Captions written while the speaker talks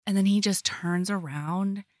And then he just turns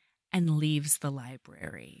around and leaves the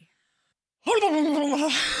library.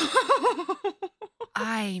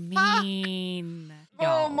 I mean,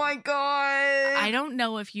 oh my God. I don't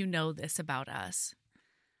know if you know this about us,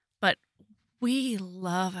 but we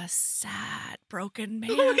love a sad, broken man.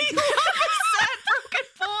 We love a sad, broken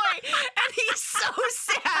boy. And he's so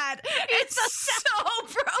sad. It's so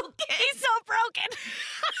broken. He's so broken.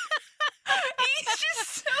 He's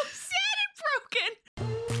just so sad and broken.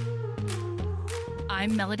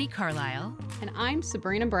 I'm Melody Carlisle. And I'm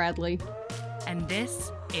Sabrina Bradley. And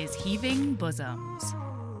this is Heaving Bosoms.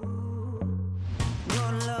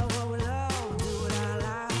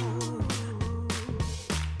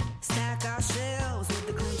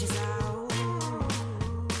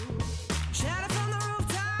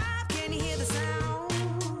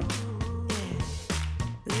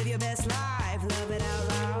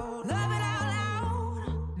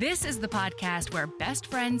 This is the podcast where best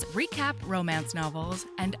friends recap romance novels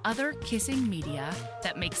and other kissing media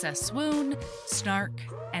that makes us swoon, snark,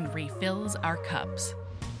 and refills our cups.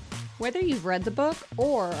 Whether you've read the book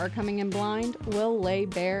or are coming in blind, we'll lay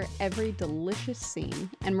bare every delicious scene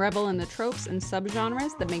and revel in the tropes and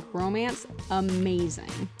subgenres that make romance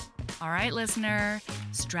amazing. All right, listener,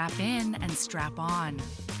 strap in and strap on.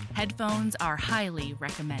 Headphones are highly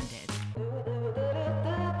recommended.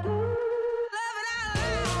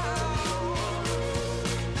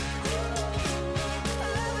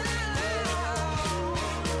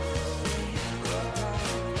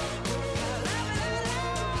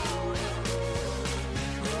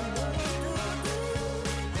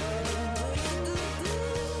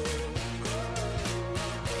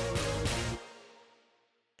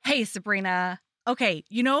 Hey, Sabrina. Okay,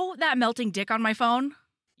 you know that melting dick on my phone?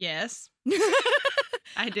 Yes,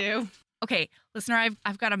 I do. Okay, listener,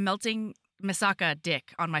 I've got a melting Misaka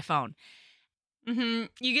dick on my phone. Mm-hmm.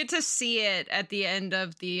 You get to see it at the end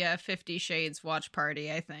of the 50 Shades watch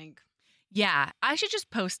party, I think. Yeah, I should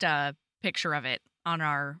just post a picture of it on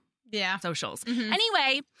our socials. Mm-hmm.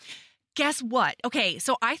 Anyway, guess what? Okay,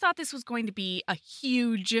 so I thought this was going to be a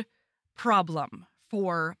huge problem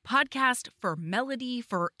for podcast, for Melody,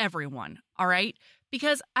 for everyone, all right?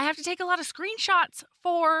 Because I have to take a lot of screenshots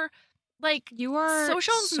for, like, you are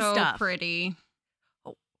socials so and stuff. Pretty.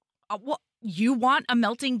 What, you want a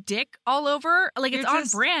melting dick all over? Like, it's You're on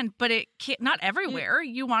brand, but it can't, not everywhere.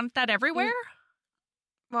 You want that everywhere?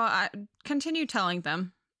 Well, continue telling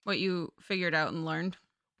them what you figured out and learned.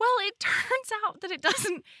 Well, it turns out that it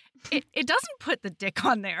doesn't put the dick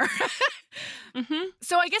on there. Mm-hmm.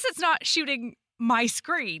 So I guess it's not shooting my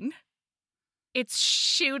screen. It's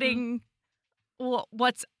shooting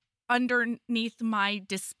what's underneath my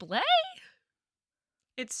display.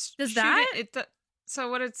 So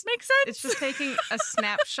what it's makes sense. It's just taking a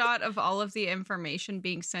snapshot of all of the information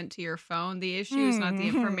being sent to your phone. The issue is not the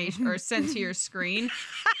information or sent to your screen.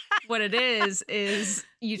 What it is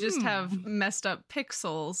you just have messed up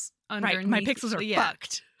pixels underneath. Right, my pixels are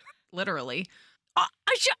fucked. Literally.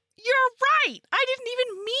 You're right. I didn't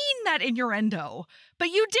even mean that innuendo, but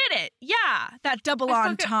you did it. Yeah, that double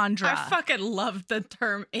entendre. I fucking love the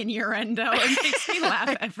term innuendo. It makes me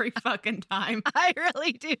laugh every fucking time. I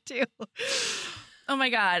really do too. Oh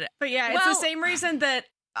my God. But yeah, it's the same reason that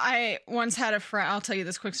I once had a friend. I'll tell you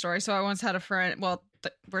this quick story. So I once had a friend. Well,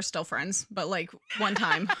 we're still friends, but like one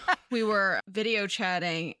time we were video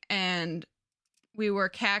chatting and we were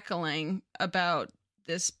cackling about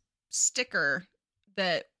this sticker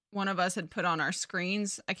that one of us had put on our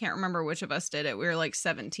screens. I can't remember which of us did it. We were like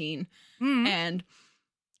 17. Mm-hmm. And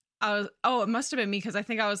it must have been me because I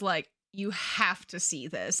think I was like, you have to see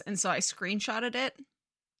this. And so I screenshotted it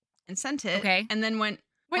and sent it. Okay. And then went,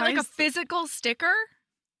 wait, like a physical sticker?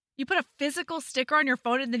 You put a physical sticker on your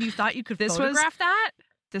phone and then you thought you could photograph that?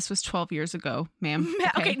 This was 12 years ago, ma'am.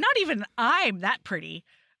 Okay, not even I'm that pretty.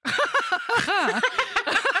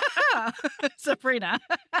 Sabrina.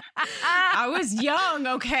 I was young,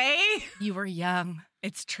 okay? You were young.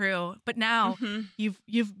 It's true. But now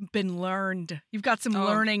you've been learned. You've got some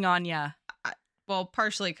learning on you. Well,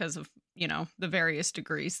 partially because of, the various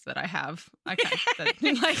degrees that I have.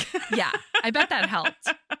 Yeah, I bet that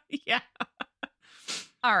helped. Yeah.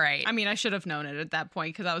 All right. I mean, I should have known it at that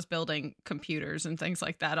point because I was building computers and things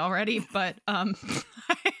like that already. But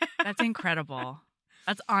that's incredible.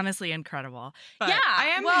 That's honestly incredible. But yeah, I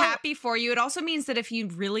am happy for you. It also means that if you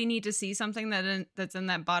really need to see something that's in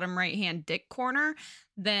that bottom right-hand dick corner,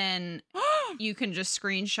 then you can just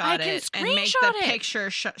screenshot it and make the picture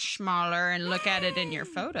smaller and look at it in your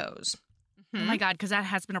photos. Mm-hmm. Oh my God, because that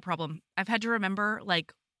has been a problem. I've had to remember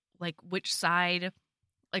like which side,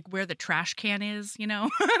 like where the trash can is,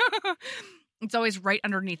 It's always right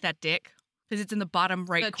underneath that dick because it's in the bottom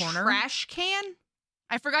right The corner. trash can?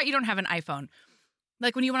 I forgot you don't have an iPhone.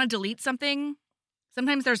 Like when you want to delete something,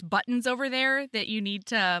 sometimes there's buttons over there that you need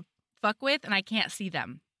to fuck with, and I can't see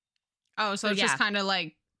them. Oh, so it's yeah. just kind of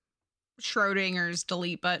like Schrodinger's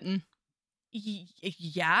delete button.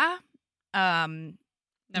 Yeah. Never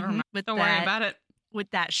mind. With Don't that, worry about it.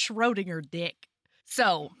 With that Schrodinger dick.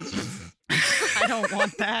 So I don't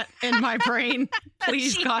want that in my brain.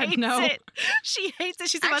 Please, She God, hates no. it. She hates it.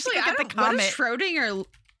 She's about Actually, to go I get the don't- comment.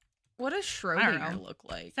 What does Schrodinger look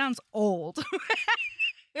like? Sounds old.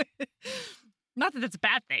 Not that that's a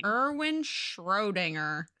bad thing. Erwin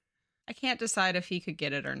Schrodinger. I can't decide if he could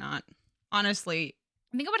get it or not. Honestly,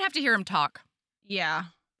 I think I would have to hear him talk. yeah.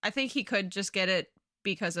 I think he could just get it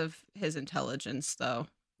because of his intelligence, though.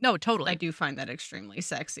 No, totally. I do find that extremely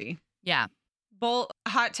sexy. Yeah.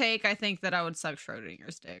 Hot take, I think that I would suck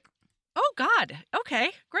Schrodinger's dick. Oh, God. Okay,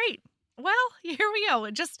 great. Well, here we go.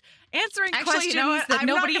 Just answering Actually, questions you know what? that I'm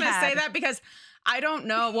nobody not going to had. say that because I don't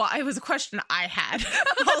know. Well, it was a question I had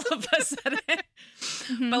all of a sudden.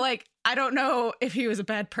 Mhm. But like, I don't know if he was a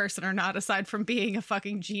bad person or not, aside from being a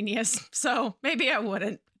fucking genius. So maybe I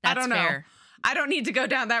wouldn't. That's I don't know. fair. I don't need to go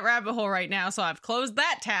down that rabbit hole right now. So I've closed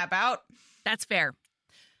that tab out. That's fair.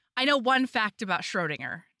 I know one fact about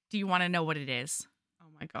Schrodinger. Do you want to know what it is? Oh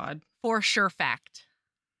my God. For sure fact.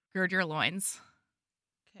 Gird your loins.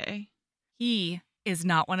 Okay. He is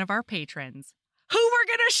not one of our patrons, who we're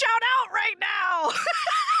going to shout out right now.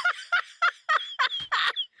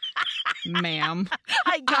 Ma'am.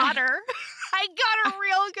 I got her. I got her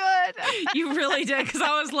real good. You really did. Because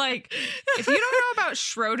I was like, if you don't know about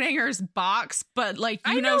Schrodinger's box, but like,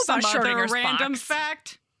 I you know know some about other Schrodinger's random box.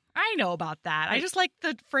 fact. I know about that. I just like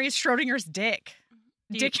the phrase Schrodinger's dick.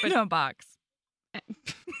 Dick in a box.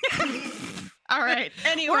 All right.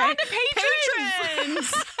 Anyway, We're on to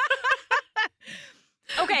patrons.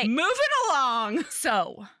 Okay. Moving along.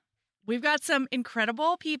 So we've got some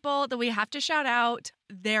incredible people that we have to shout out.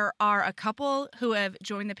 There are a couple who have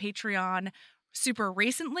joined the Patreon super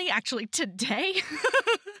recently, actually today,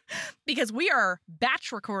 because we are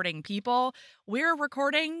batch recording, people. We're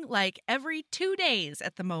recording like every 2 days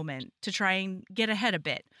at the moment to try and get ahead a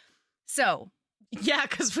bit. So Yeah,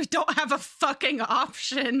 because we don't have a fucking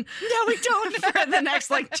option. no, we don't. For the next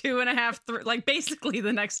like 2.5, like basically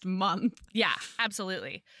the next month. Yeah,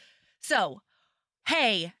 absolutely. So,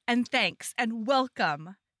 hey, and thanks, and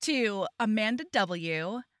welcome to Amanda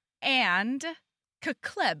W. and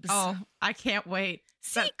Klebs. Oh, I can't wait.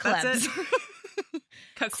 C That's Klebs. it.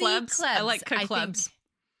 Klebs. I like Klebs.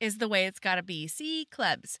 Is the way it's got to be. C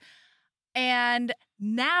Klebs. And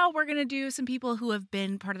now we're going to do some people who have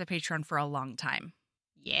been part of the Patreon for a long time.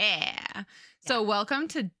 Yeah. So welcome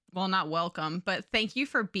to, well, not welcome, but thank you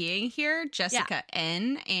for being here, Jessica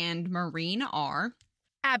N. and Marine R.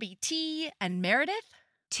 Abby T. and Meredith.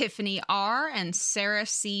 Tiffany R. and Sarah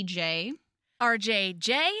C.J. RJ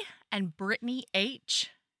J. and Brittany H.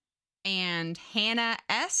 and Hannah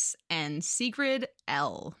S. and Sigrid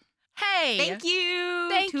L. Hey. Thank you.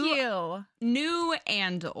 Thank to you. New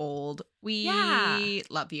and old. We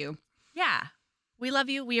love you. Yeah. We love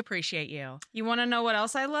you. We appreciate you. You want to know what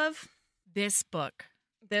else I love? This book.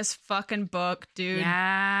 This fucking book, dude.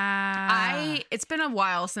 Yeah. It's been a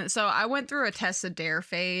while since, so I went through a Tessa Dare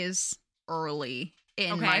phase early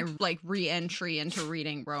in my like re-entry into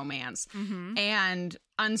reading romance. Mm-hmm. And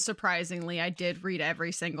unsurprisingly, I did read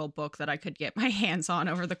every single book that I could get my hands on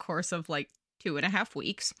over the course of like 2.5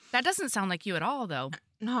 weeks. That doesn't sound like you at all, though.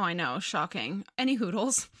 No, I know. Shocking. Any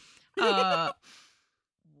hoodles.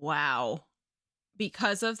 Wow.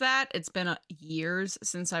 Because of that, it's been years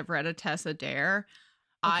since I've read a Tessa Dare.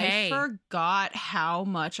 Okay. I forgot how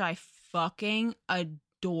much I fucking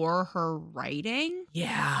adore her writing.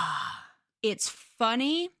 Yeah. It's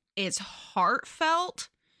funny. It's heartfelt.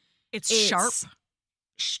 It's sharp.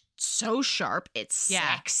 So sharp. It's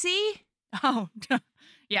Yeah. sexy. Oh,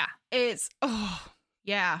 yeah. It's, oh,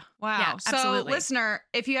 yeah. Wow. Yeah, so, absolutely. listener,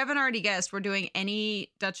 if you haven't already guessed, we're doing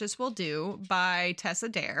Any Duchess Will Do by Tessa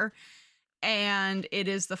Dare. And it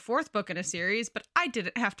is the 4th book in a series, but I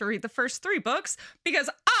didn't have to read the first 3 books because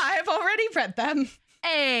I've already read them.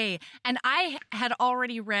 Hey. And I had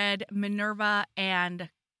already read Minerva and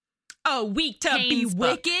A Week to Kane's Be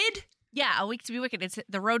book. Wicked. Yeah, A Week to Be Wicked. It's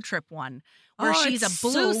the road trip one where Oh, she's a it's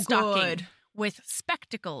blue so stocking good. with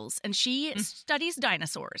spectacles and she studies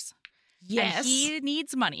dinosaurs. Yes. And he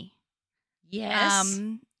needs money. Yes.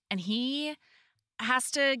 And he has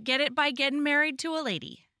to get it by getting married to a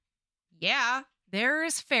lady. Yeah. There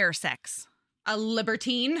is fair sex. A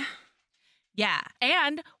libertine. Yeah.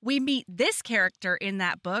 And we meet this character in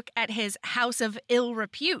that book at his house of ill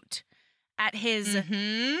repute at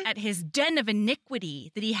his den of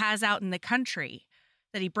iniquity that he has out in the country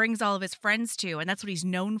that he brings all of his friends to, and that's what he's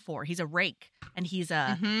known for. He's a rake, and he's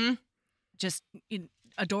just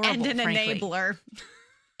adorable and an frankly. enabler.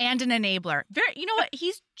 And an enabler. Very, you know what?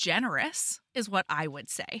 He's generous, is what I would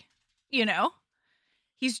say. You know,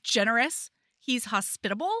 he's generous. He's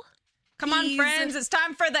hospitable. Come on, friends! It's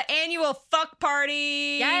time for the annual fuck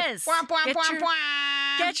party. Yes, wah, wah, wah,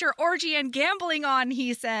 wah. Get your orgy and gambling on,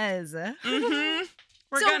 he says. We're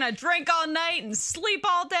gonna drink all night and sleep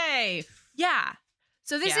all day. Yeah.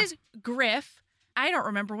 So this is Griff. I don't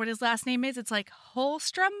remember what his last name is. It's like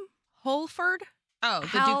Holford? Oh,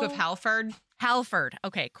 the Duke of Halford? Halford.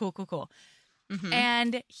 Okay, cool.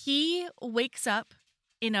 And he wakes up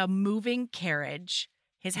in a moving carriage.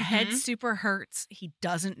 His head super hurts. He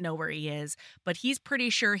doesn't know where he is, but he's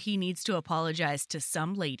pretty sure he needs to apologize to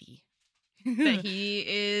some lady. That he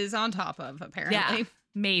is on top of, apparently. Yeah,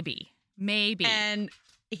 maybe. And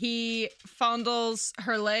he fondles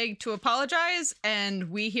her leg to apologize,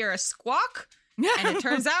 and we hear a squawk, and it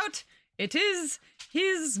turns out it is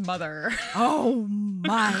his mother. Oh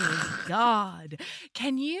my God.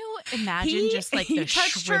 Can you imagine just like the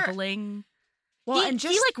shriveling? Well, he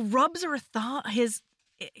like rubs her thumb,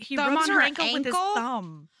 he rubs her ankle with his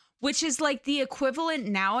thumb. Which is like the equivalent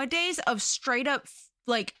nowadays of straight up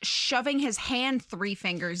like shoving his hand 3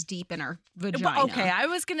 fingers deep in her vagina. Okay, I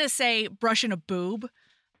was going to say brushing a boob,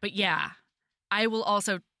 but yeah, I will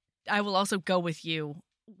also go with you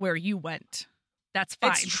where you went. That's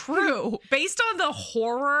fine. It's true. Based on the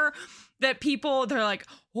horror that they're like,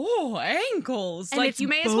 oh, ankles. And like, you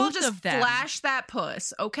may as well just flash that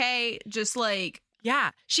puss, okay? Just like...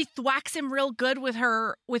 Yeah, she thwacks him real good with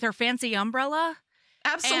her fancy umbrella.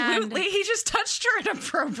 Absolutely. He just touched her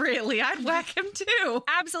inappropriately. I'd whack him too.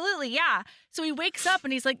 Absolutely, yeah. So he wakes up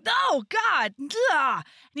and he's like, oh, God. Ugh. And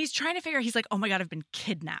he's trying to figure out, he's like, oh, my God, I've been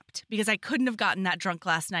kidnapped because I couldn't have gotten that drunk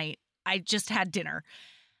last night. I just had dinner.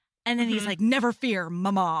 And then he's like, never fear,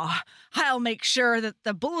 Mama. I'll make sure that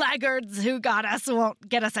the blackguards who got us won't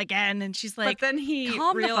get us again. And she's like, but then he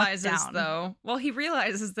realizes, he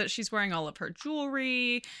realizes that she's wearing all of her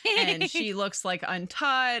jewelry and she looks like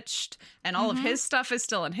untouched and all of his stuff is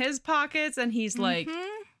still in his pockets. And he's like,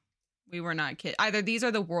 we were not either these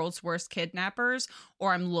are the world's worst kidnappers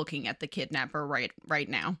or I'm looking at the kidnapper right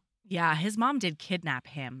now. Yeah, his mom did kidnap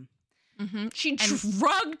him. She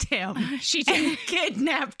drugged him. She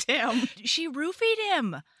kidnapped him. She roofied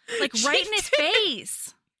him, like right in his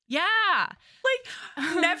face. Yeah.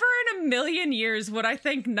 Like, never in a million years would I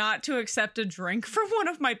think not to accept a drink from one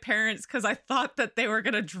of my parents because I thought that they were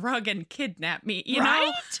going to drug and kidnap me. You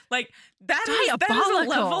know? Like, that is a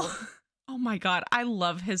level. Oh my God. I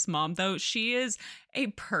love his mom, though. She is a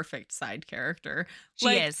perfect side character. She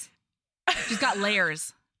is. She's got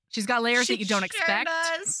layers. She's got layers that you don't expect.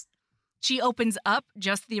 Does. She opens up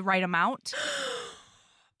just the right amount.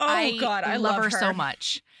 God, I love her so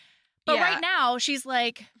much. But right now, she's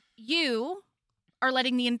like, you are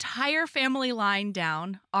letting the entire family line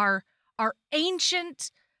down, our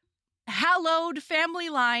ancient, hallowed family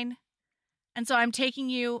line. And so I'm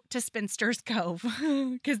taking you to Spinster's Cove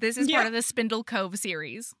because this is part of the Spindle Cove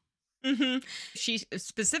series. She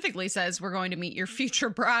specifically says we're going to meet your future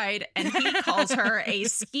bride, and he calls her a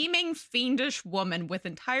scheming, fiendish woman with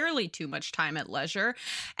entirely too much time at leisure.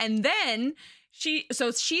 And then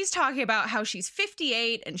she's talking about how she's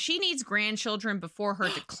 58 and she needs grandchildren before her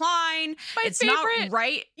decline. It's favorite. Not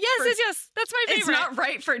right. Yes. That's my favorite. It's not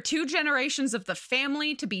right for 2 generations of the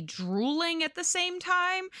family to be drooling at the same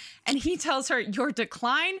time. And he tells her, your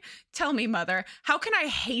decline? Tell me, mother, how can I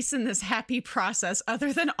hasten this happy process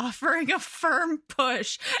other than offering a firm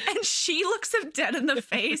push? And she looks him dead in the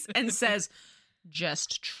face and says,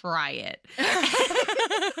 just try it.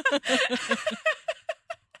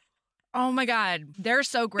 Oh my God. They're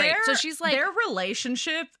so great. So she's like, their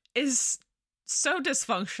relationship is so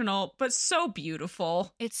dysfunctional, but so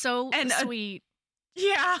beautiful. It's so sweet.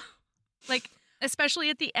 Yeah. Like, especially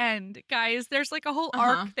at the end, guys, there's like a whole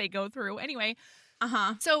arc they go through. Anyway.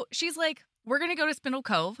 So she's like, we're going to go to Spindle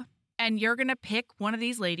Cove and you're going to pick one of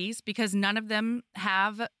these ladies because none of them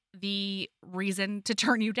have the reason to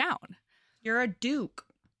turn you down. You're a duke.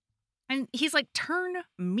 And he's like, turn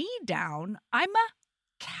me down? I'm a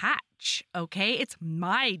catch, okay? It's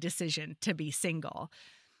my decision to be single.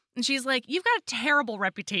 And she's like, you've got a terrible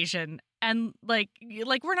reputation and like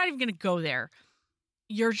we're not even gonna go there.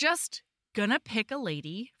 You're just gonna pick a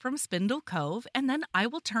lady from Spindle Cove and then I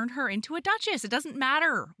will turn her into a duchess. It doesn't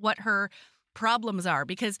matter what her problems are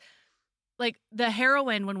because like the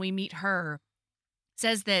heroine when we meet her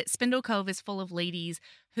says that Spindle Cove is full of ladies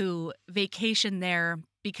who vacation there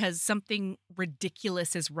because something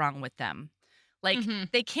ridiculous is wrong with them. Like, Mm-hmm.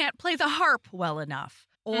 they can't play the harp well enough,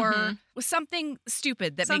 or something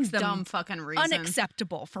stupid that Some makes them dumb fucking reason.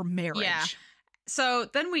 unacceptable for marriage. Yeah. So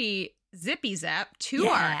then we zippy zap to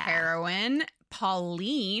our heroine,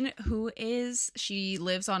 Pauline, she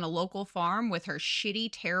lives on a local farm with her shitty,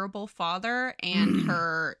 terrible father and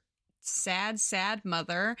her sad, sad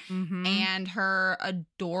mother and her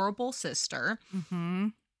adorable sister.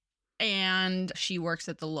 And she works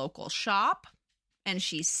at the local shop, and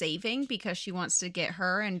she's saving because she wants to get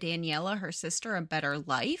her and Daniela, her sister, a better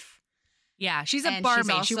life. Yeah, she's a And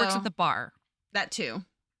barmaid. she's She works also- at the bar. That too.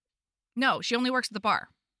 No, she only works at the bar.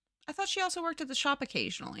 I thought she also worked at the shop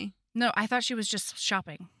occasionally. No, I thought she was just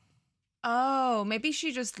shopping. Oh, maybe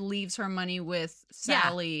she just leaves her money with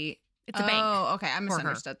Sally. It's a bank. Oh, okay. I her.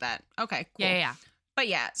 misunderstood that. Okay, cool. Yeah. But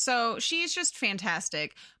yeah, so she's just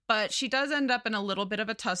fantastic. But she does end up in a little bit of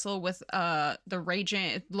a tussle with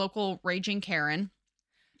the local raging Karen,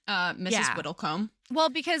 Mrs. Whittlecombe. Well,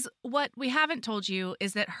 because what we haven't told you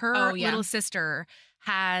is that her little sister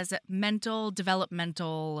has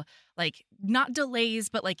developmental, like, not delays,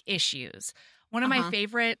 but like issues. One of my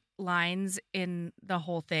favorite lines in the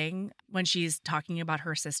whole thing, when she's talking about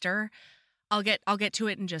her sister, I'll get to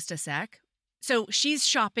it in just a sec. So she's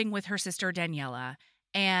shopping with her sister Daniela,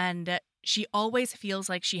 and she always feels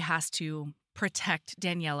like she has to protect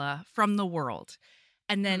Daniela from the world.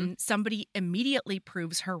 And then somebody immediately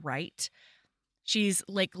proves her right. She's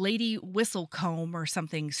like Lady Whistlecombe or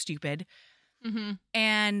something stupid.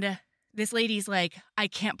 And this lady's like, I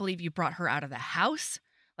can't believe you brought her out of the house.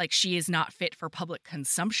 Like, she is not fit for public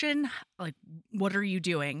consumption. Like, what are you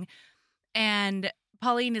doing? And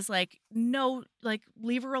Pauline is like, no, like,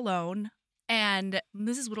 leave her alone. And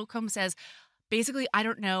Mrs. Whittlecombe says, basically, I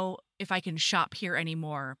don't know if I can shop here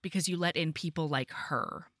anymore because you let in people like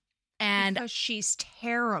her. And because she's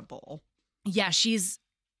terrible. Yeah, she's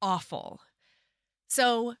awful.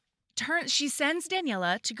 So she sends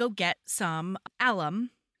Daniela to go get some alum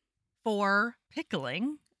for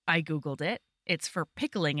pickling. I Googled it. It's for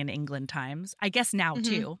pickling in England times. I guess now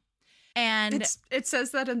too. And it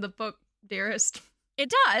says that in the book, dearest.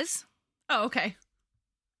 It does. Oh, okay.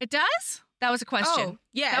 It does? That was a question. Oh,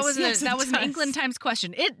 yes. That was an England Times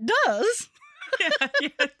question. It does. Yeah.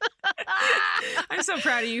 I'm so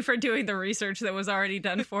proud of you for doing the research that was already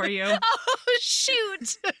done for you. Oh,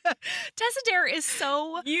 shoot. Tessa Dare is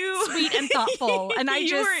so sweet and thoughtful. And I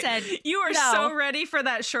said, you were no. so ready for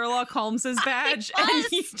that Sherlock Holmes's badge. And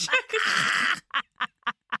you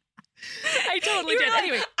I totally did. Like,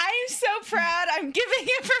 anyway, I'm so proud. I'm giving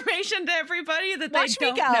information to everybody that Watch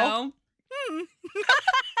they me don't go. know.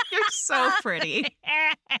 You're so pretty.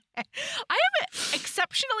 I am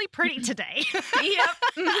exceptionally pretty today. Yep.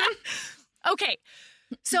 Okay.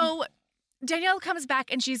 So Danielle comes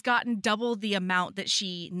back and she's gotten double the amount that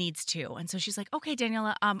she needs to. And so she's like, okay,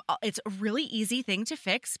 Daniela, it's a really easy thing to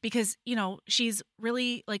fix because, you know, she's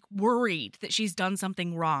really like worried that she's done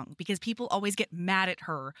something wrong because people always get mad at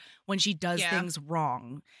her when she does things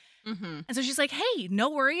wrong. And so she's like, hey, no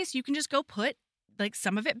worries. You can just go put like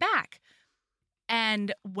some of it back.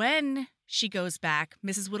 And when she goes back,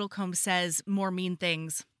 Mrs. Whittlecombe says more mean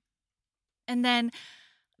things. And then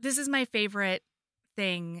this is my favorite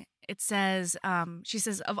thing. It says, she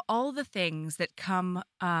says, of all the things that came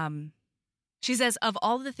a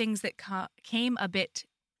bit,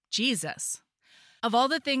 Jesus, of all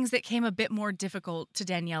the things that came a bit more difficult to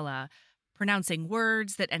Daniela, pronouncing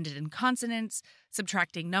words that ended in consonants,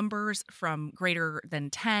 subtracting numbers from greater than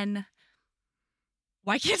 10.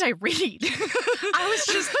 Why can't I read? I was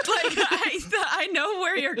just like, I know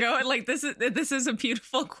where you're going. Like, this is a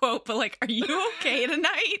beautiful quote, but like, are you okay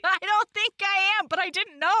tonight? I don't think I am, but I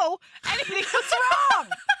didn't know anything was wrong.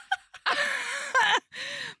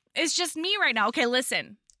 It's just me right now. Okay,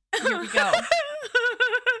 listen. Here we go.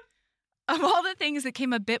 Of all the things that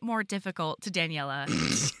came a bit more difficult to Daniela,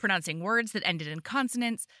 pronouncing words that ended in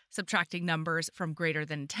consonants, subtracting numbers from greater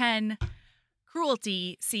than 10,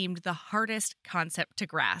 cruelty seemed the hardest concept to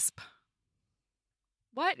grasp.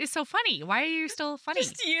 What is so funny? Why are you still funny?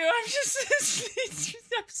 Just you.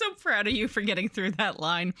 I'm so proud of you for getting through that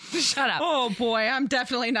line. Shut up. Oh boy, I'm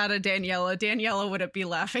definitely not a Daniela. Daniela wouldn't be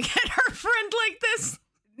laughing at her friend like this.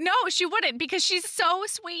 No, she wouldn't because she's so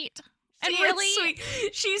sweet. And She really is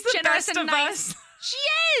sweet. She's the generous best and of nice. us. She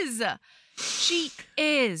is. She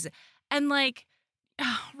is. And like,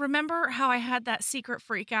 remember how I had that secret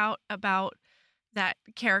freak out about that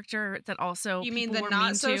character that also You mean people the were not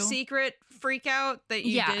mean so to? secret freak out that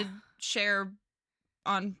you did share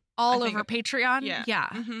on all I think over Patreon? Yeah.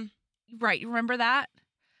 Mm-hmm. Right. You remember that?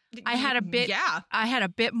 I had a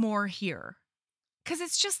bit more here. Because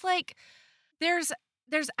it's just like there's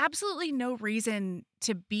absolutely no reason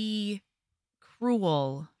to be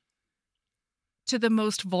cruel to the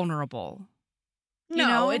most vulnerable. No, You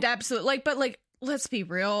know? it absolutely but let's be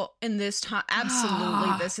real. In this time,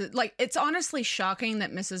 absolutely, this is it's honestly shocking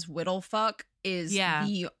that Mrs. Whittlefuck is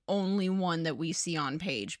the only one that we see on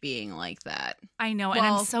page being like that. I know, and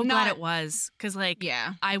I'm so glad it was because,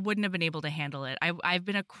 I wouldn't have been able to handle it. I've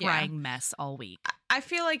been a crying mess all week. I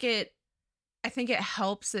feel like I think it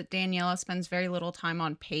helps that Daniela spends very little time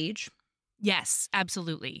on page. Yes,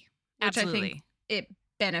 absolutely. Which I think it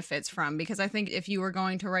benefits from, because I think if you were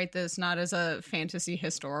going to write this not as a fantasy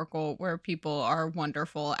historical where people are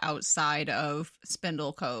wonderful outside of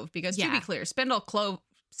Spindle Cove, because to be clear, Spindle Cove,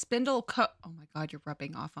 oh my God, you're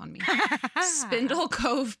rubbing off on me. Spindle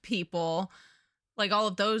Cove people, like all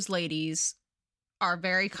of those ladies, are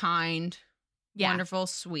very kind, wonderful,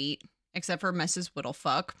 sweet, except for Mrs.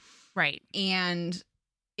 Whittlefuck. Right. And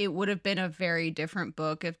it would have been a very different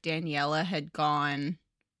book if Daniela had gone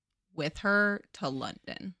with her to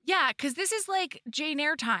London. Yeah, because this is like Jane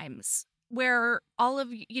Eyre times where all of,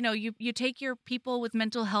 you take your people with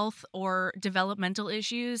mental health or developmental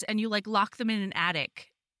issues and you like lock them in an attic,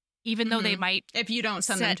 even though they might, if you don't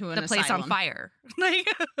send them to an the place asylum. on fire. Like,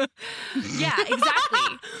 yeah,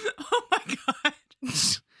 exactly. Oh my God.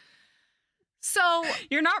 So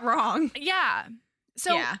you're not wrong. Yeah.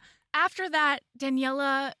 So after that,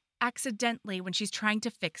 Daniela accidentally, when she's trying to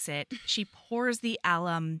fix it, she pours the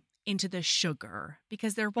alum into the sugar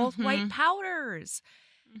because they're both white powders.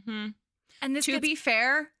 And this, to be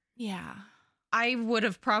fair, yeah, I would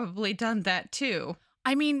have probably done that too.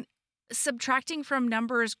 I mean, subtracting from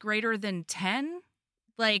numbers greater than 10,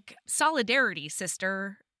 like solidarity,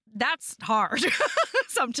 sister. That's hard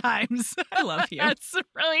sometimes. I love you. That's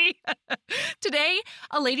really... Today,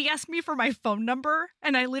 a lady asked me for my phone number,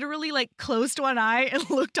 and I literally like closed one eye and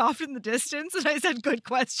looked off in the distance, and I said, "Good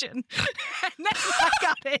question." And then I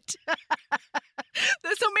got it.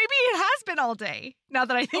 So maybe it has been all day, now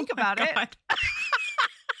that I think about it.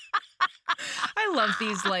 I love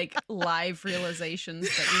these like live realizations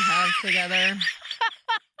that we have together.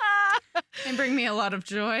 They bring me a lot of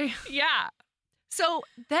joy. Yeah. So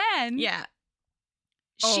then... Yeah.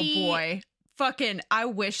 Oh boy. Fucking, I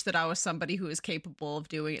wish that I was somebody who is capable of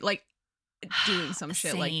doing some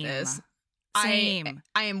shit like this. Same.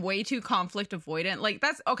 I am way too conflict avoidant. Like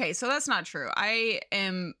that's okay, so that's not true. I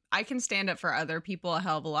can stand up for other people a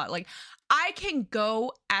hell of a lot. Like I can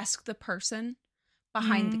go ask the person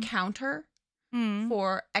behind the counter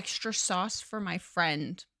for extra sauce for my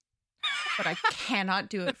friend, but I cannot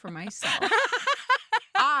do it for myself.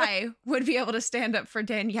 I would be able to stand up for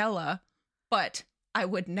Daniela, but I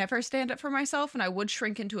would never stand up for myself, and I would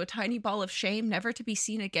shrink into a tiny ball of shame, never to be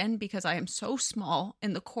seen again because I am so small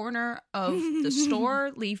in the corner of the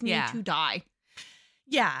store. Leave me to die.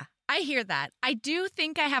 Yeah, I hear that. I do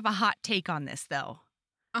think I have a hot take on this, though.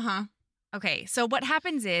 Uh-huh. Okay, so what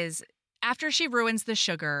happens is, after she ruins the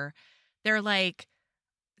sugar,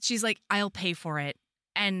 she's like, "I'll pay for it."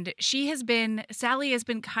 And Sally has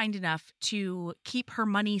been kind enough to keep her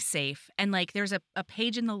money safe. And like, there's a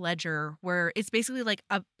page in the ledger where it's basically like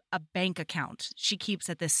a bank account she keeps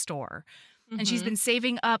at this store. And she's been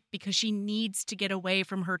saving up because she needs to get away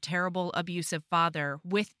from her terrible, abusive father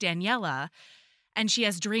with Daniela. And she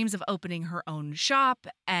has dreams of opening her own shop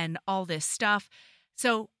and all this stuff.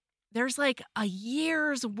 So there's like a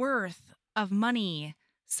year's worth of money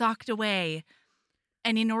socked away.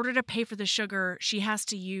 And in order to pay for the sugar, she has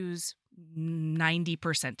to use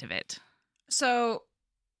 90% of it. So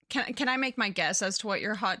can I make my guess as to what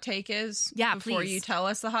your hot take is? Yeah, before please. you tell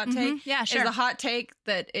us the hot take? Yeah, sure. Is the hot take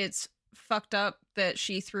that it's fucked up that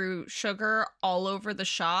she threw sugar all over the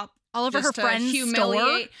shop? All over her friend's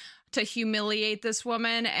store? To humiliate this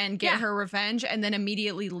woman and get her revenge and then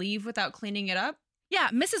immediately leave without cleaning it up? Yeah,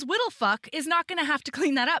 Mrs. Whittlefuck is not going to have to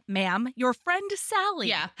clean that up, ma'am. Your friend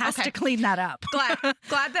Sally has to clean that up.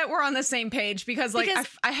 Glad that we're on the same page because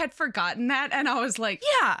I had forgotten that and I was like,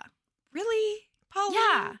 yeah, really, Pauline?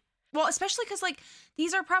 Yeah. Well, especially because like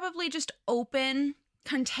these are probably just open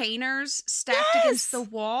containers stacked against the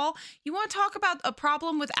wall. You want to talk about a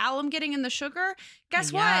problem with alum getting in the sugar?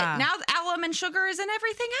 Guess what? Now the alum and sugar is in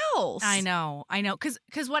everything else. I know.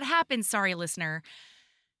 Because what happens, sorry, listener,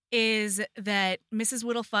 is that Mrs.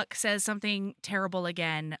 Whittlefuck says something terrible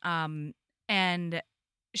again. And then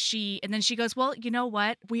she goes, "Well, you know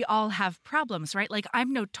what? We all have problems, right? Like,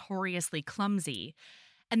 I'm notoriously clumsy."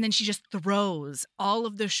 And then she just throws all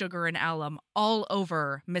of the sugar and alum all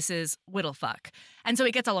over Mrs. Whittlefuck. And so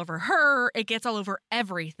it gets all over her. It gets all over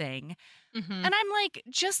everything. And I'm like,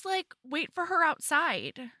 just like, wait for her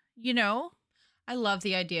outside, you know? I love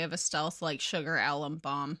the idea of a stealth like sugar alum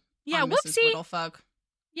bomb. Yeah, on Mrs. whoopsie. Whittlefuck.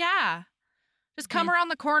 Yeah. Just come around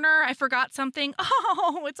the corner. I forgot something.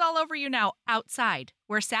 Oh, it's all over you now. Outside,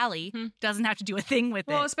 where Sally doesn't have to do a thing with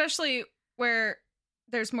it. Well, especially where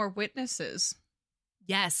there's more witnesses.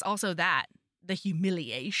 Yes, also that. The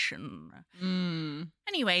humiliation.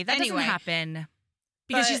 Anyway, that doesn't happen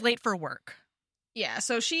because she's late for work. Yeah,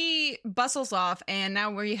 so she bustles off, and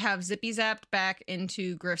now we have zippy zapped back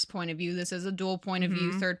into Griff's point of view. This is a dual point of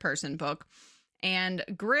view, third person book. And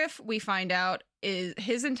Griff, we find out, is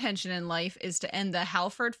his intention in life is to end the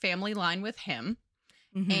Halford family line with him.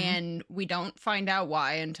 And we don't find out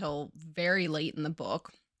why until very late in the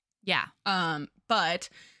book. Yeah. But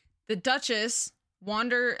the Duchess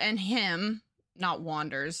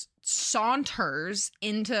saunters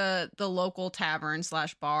into the local tavern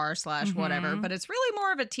 / bar / whatever, but it's really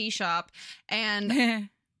more of a tea shop. And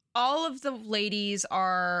all of the ladies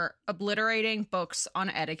are obliterating books on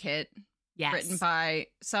etiquette written by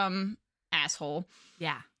some asshole.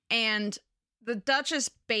 Yeah. And the Duchess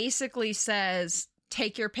basically says,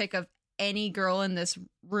 take your pick of any girl in this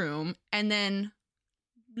room. And then,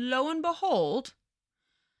 lo and behold,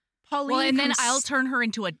 Pauline Well, and then I'll turn her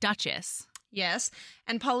into a duchess. Yes.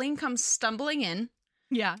 And Pauline comes stumbling in.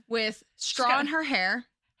 Yeah. With straw in her hair.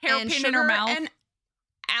 Hairpin in her mouth. And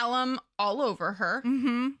alum all over her.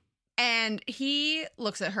 And he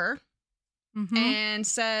looks at her and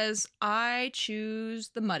says, I choose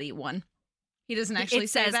the muddy one. He doesn't actually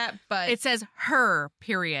say that, but... It says her,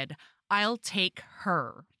 period. I'll take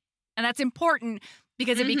her. And that's important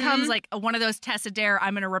because it becomes like one of those Tessa Dare,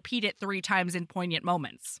 I'm going to repeat it 3 times in poignant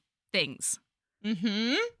moments things.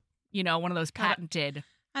 You know, one of those patented.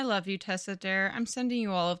 I love you, Tessa Dare. I'm sending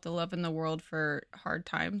you all of the love in the world for hard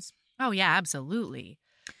times. Oh, yeah, absolutely.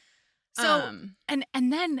 So, and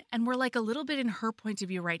we're like a little bit in her point of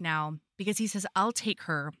view right now because he says, I'll take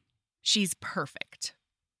her. She's perfect.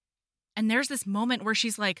 And there's this moment where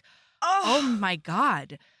she's like, oh my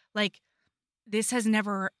God, like this has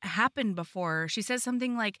never happened before. She says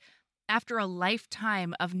something like, after a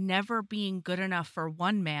lifetime of never being good enough for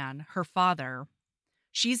one man, her father,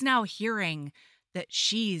 she's now hearing that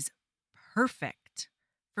she's perfect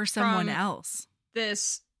for someone else.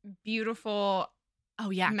 This beautiful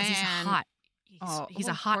man. He's hot. He's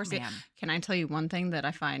a hot man. Can I tell you one thing that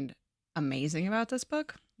I find amazing about this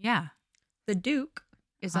book? Yeah. The Duke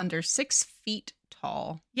is under 6 feet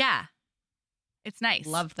tall. Yeah. It's nice.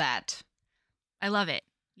 Love that. I love it.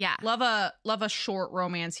 Yeah. Love a short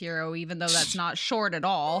romance hero, even though that's not short at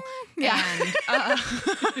all. Yeah. And,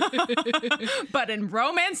 but in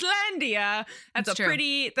Romancelandia, that's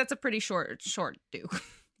a pretty short Duke.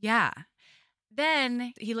 Yeah.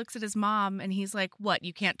 Then he looks at his mom and he's like, what,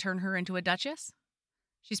 you can't turn her into a duchess?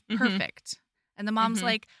 She's perfect. And the mom's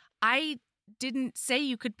like, I didn't say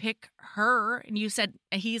you could pick her. And you said,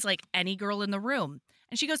 he's like, any girl in the room.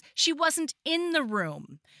 And she goes, she wasn't in the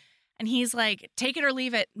room. And he's like, take it or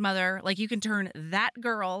leave it, mother. Like, you can turn that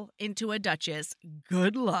girl into a duchess.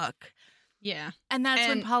 Good luck. Yeah. And that's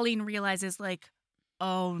when Pauline realizes, like,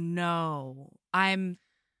 oh no, I'm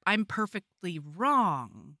perfectly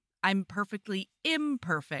wrong. I'm perfectly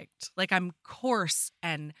imperfect. Like, I'm coarse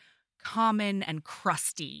and common and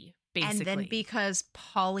crusty, basically. And then because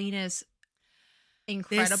Pauline is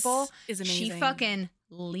incredible, this is amazing. She fucking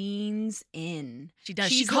leans in. She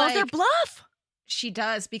does. She calls their bluff. She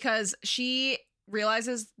does, because she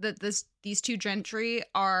realizes that these two gentry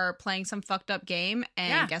are playing some fucked up game,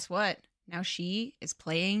 and guess what? Now she is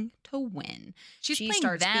playing to win. She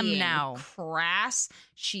starts them being now. Crass.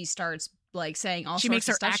 She starts like saying all she sorts makes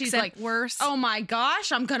her of stuff. Accent She's like, worse. Oh my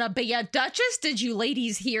gosh, I'm gonna be a duchess. Did you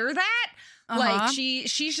ladies hear that? Like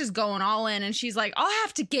she's just going all in, and she's like, I'll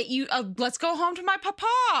have to get you. Let's go home to my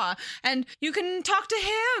papa, and you can talk to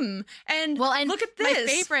him. And look at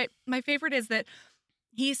this. My favorite is that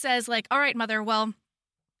he says, like, all right, mother, well,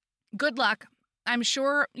 good luck. I'm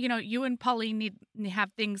sure, you and Pauline need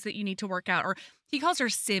have things that you need to work out. Or he calls her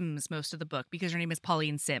Sims most of the book because her name is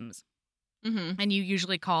Pauline Sims. And you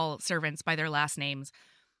usually call servants by their last names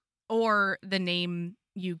or the name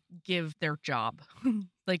you give their job,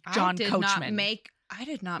 like John Coachman. I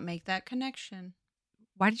did not make that connection.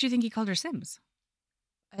 Why did you think he called her Sims?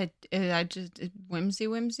 I just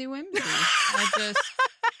whimsy. I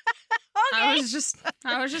was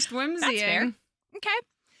just whimsying. That's fair. Okay.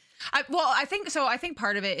 I think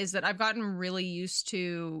part of it is that I've gotten really used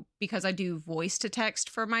to, because I do voice to text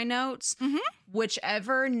for my notes,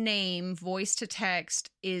 whichever name voice to text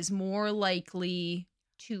is more likely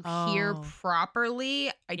to hear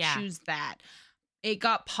properly, I choose that. it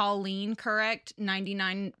got Pauline correct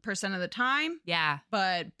 99% of the time. Yeah.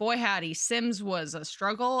 But boy, howdy, Sims was a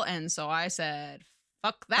struggle. And so I said,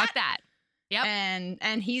 fuck that. Fuck that. Yep.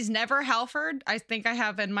 And he's never Halford. I think I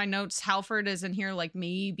have in my notes Halford is in here like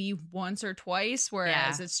maybe once or twice,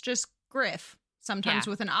 whereas it's just Griff. Sometimes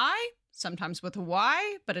with an I, sometimes with a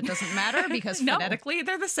Y, but it doesn't matter because phonetically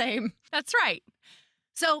they're the same. That's right.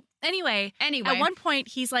 So anyway, at one point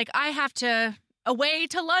he's like, I have to away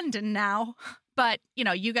to London now. But, you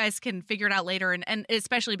know, you guys can figure it out later. And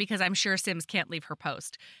especially because I'm sure Sims can't leave her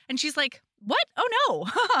post. And she's like, what? Oh,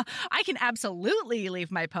 no, I can absolutely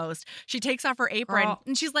leave my post. She takes off her apron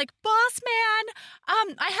and she's like, boss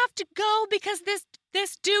man, I have to go because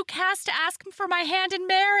this Duke has to ask him for my hand in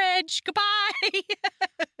marriage. Goodbye.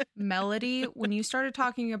 Melody, when you started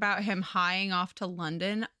talking about him highing off to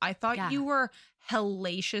London, I thought you were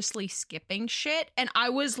hellaciously skipping shit. And I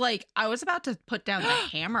was about to put down the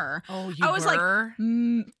hammer. Oh, you I was were?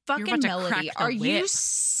 like, fucking Melody, are you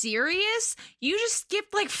serious? You just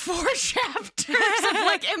skipped like 4 chapters of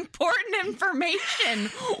like important information.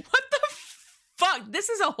 What the fuck? This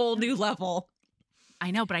is a whole new level. I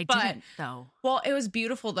know, but I didn't, though. Well, it was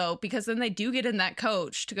beautiful, though, because then they do get in that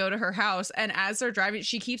coach to go to her house. And as they're driving,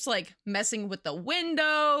 she keeps, like, messing with the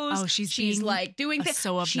windows. Oh, she's like, doing things.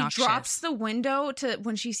 So obnoxious. She drops the window to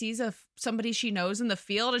when she sees somebody she knows in the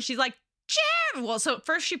field. And she's like, Jerry! Well, so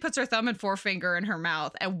first she puts her thumb and forefinger in her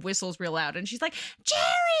mouth and whistles real loud. And she's like,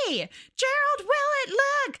 Jerry! Gerald Willett,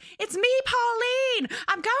 look! It's me, Pauline!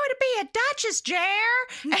 I'm going to be a Duchess, Jer!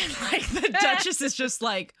 And, like, the Duchess is just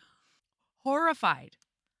like... horrified.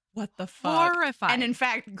 What the fuck? Horrified. And in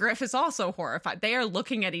fact, Griff is also horrified. They are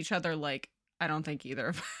looking at each other like, I don't think either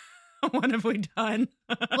of what have we done?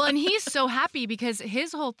 Well, and he's so happy because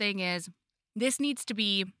his whole thing is this needs to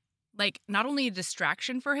be like not only a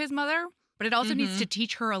distraction for his mother, but it also needs to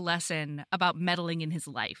teach her a lesson about meddling in his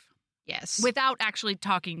life. Yes. Without actually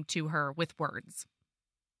talking to her with words.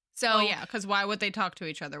 So yeah, because why would they talk to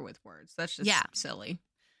each other with words? That's just silly.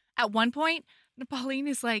 At one point, Pauline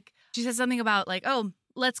is like, she says something about like, oh,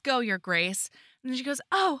 let's go, Your Grace. And then she goes,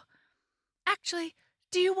 oh, actually,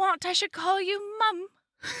 do you want I should call you Mum?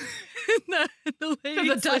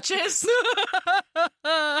 the Duchess.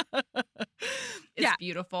 It's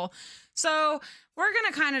beautiful. So we're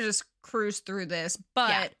going to kind of just cruise through this,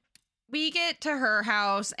 but we get to her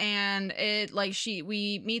house and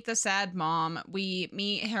we meet the sad mom. We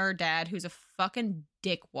meet her dad, who's a fucking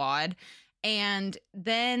dickwad. And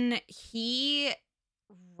then he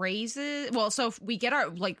raises, so we get our,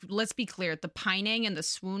 like, let's be clear, the pining and the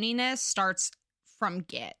swooniness starts from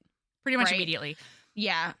Git. Pretty much immediately.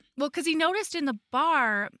 Yeah. Well, because he noticed in the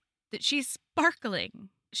bar that she's sparkling.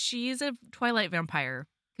 She's a Twilight vampire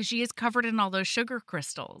because she is covered in all those sugar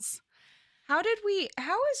crystals. How does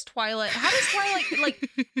Twilight, like,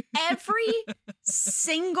 every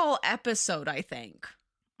single episode, I think.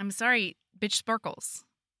 I'm sorry, bitch sparkles.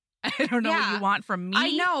 I don't know what you want from me.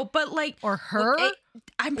 I know, but like... Or her?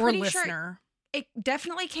 I'm or pretty listener. Sure it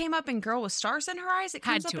definitely came up in Girl with Stars in Her Eyes. It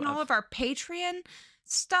comes up in all of our Patreon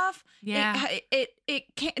stuff. Yeah. Didn't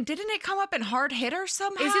it come up in Hard Hitter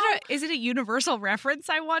somehow? Is it a universal reference,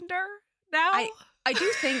 I wonder, now? I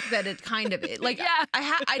do think that it kind of... like,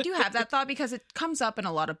 I do have that thought because it comes up in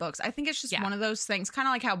a lot of books. I think it's just one of those things, kind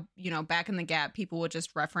of like how, you know, back in the Gap, people would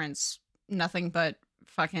just reference nothing but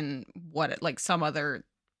fucking like some other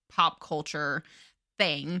pop culture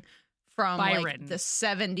thing from Byron. Like the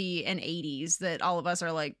 70s and 80s that all of us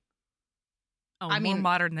are like, more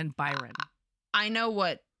modern than Byron. I know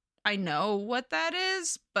what that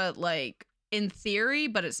is, but like in theory,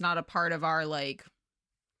 but it's not a part of our like,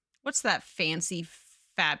 what's that fancy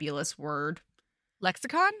fabulous word?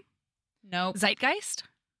 Lexicon? Nope. Zeitgeist?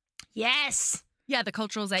 Yes. Yeah, the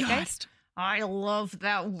cultural zeitgeist. God. I love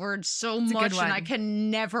that word so much, and I can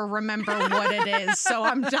never remember what it is. So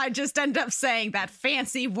I just end up saying that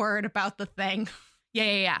fancy word about the thing.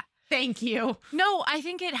 Yeah. Thank you. No, I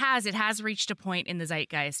think it has reached a point in the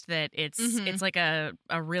zeitgeist that it's like a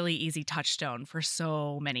really easy touchstone for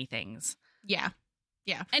so many things. Yeah.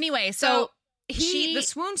 Anyway, so the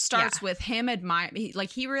swoon starts with him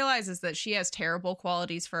he realizes that she has terrible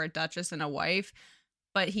qualities for a duchess and a wife,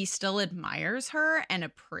 but he still admires her and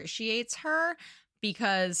appreciates her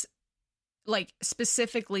because, like,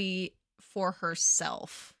 specifically for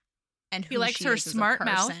herself and who he likes she her is as smart a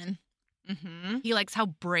mouth. person. Mm-hmm. He likes how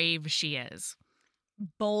brave she is.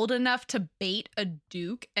 Bold enough to bait a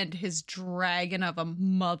duke and his dragon of a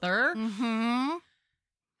mother. Mm-hmm.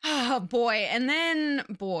 Oh, boy. And then,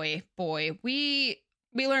 boy, we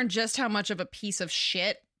learn just how much of a piece of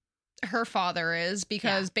shit her father is,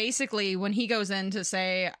 because basically when he goes in to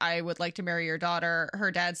say, I would like to marry your daughter,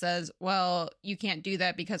 her dad says, well, you can't do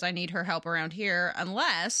that because I need her help around here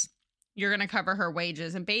unless you're going to cover her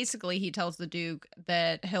wages. And basically he tells the Duke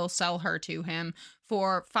that he'll sell her to him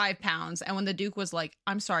for £5. And when the Duke was like,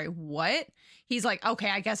 I'm sorry, what? He's like, okay,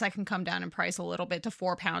 I guess I can come down in price a little bit to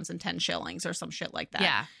 £4 and 10 shillings or some shit like that.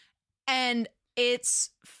 Yeah. And it's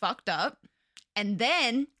fucked up. And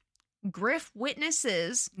then Griff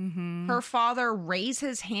witnesses her father raise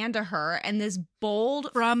his hand to her, and this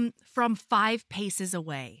bold from 5 paces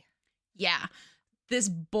away. Yeah. This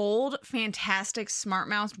bold, fantastic,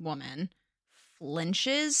 smart-mouthed woman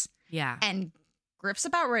flinches. Yeah. And Griff's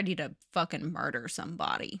about ready to fucking murder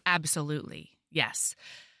somebody. Absolutely. Yes.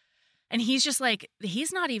 And he's just like,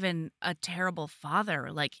 he's not even a terrible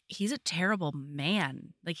father. Like, he's a terrible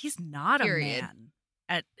man. Like, he's not Period. a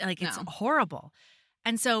man. It's No. horrible.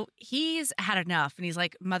 And so he's had enough. And he's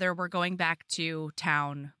like, Mother, we're going back to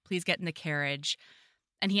town. Please get in the carriage.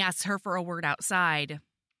 And he asks her for a word outside.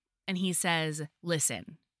 And he says,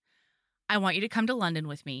 listen, I want you to come to London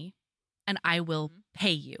with me, and I will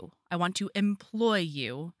pay you. I want to employ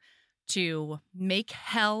you to make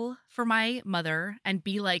hell for my mother and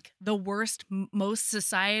be like the worst, most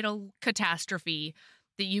societal catastrophe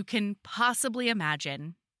that you can possibly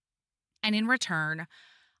imagine. And in return,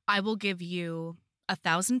 I will give you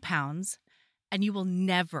 £1,000, and you will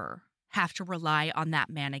never have to rely on that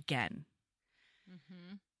man again.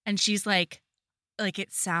 And she's like,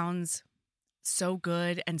 it sounds so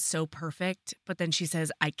good and so perfect, but then she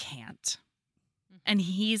says, I can't. And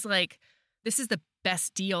he's like, this is the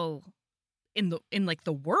best deal in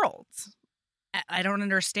the world. I don't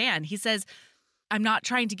understand. He says, I'm not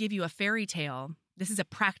trying to give you a fairy tale. This is a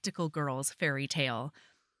practical girl's fairy tale.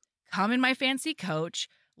 Come in my fancy coach,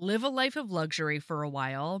 live a life of luxury for a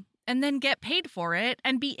while, and then get paid for it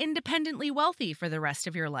and be independently wealthy for the rest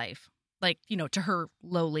of your life. Like, to her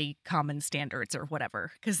lowly common standards or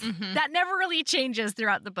whatever, because that never really changes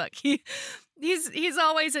throughout the book. He's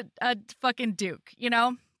always a fucking duke,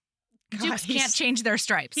 God, Dukes can't change their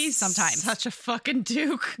stripes He's sometimes. such a fucking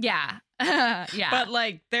duke. Yeah. Yeah. But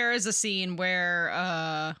like, there is a scene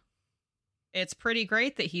where it's pretty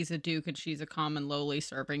great that he's a duke and she's a common lowly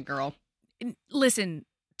serving girl. Listen,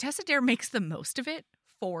 Tessa Dare makes the most of it.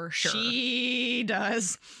 For sure. She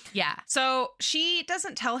does. Yeah. So she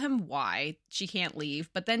doesn't tell him why she can't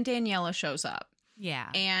leave, but then Daniela shows up. Yeah.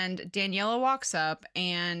 And Daniela walks up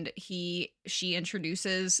and she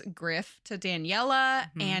introduces Griff to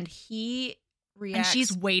Daniela and he reacts. And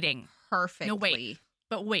she's waiting. Perfectly.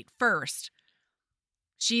 No, wait. First,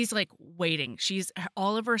 she's like waiting.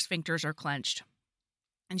 All of her sphincters are clenched.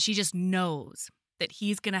 And she just knows that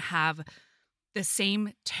he's going to have the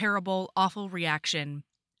same terrible, awful reaction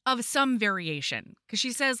of some variation. Because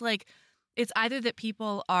she says, like, it's either that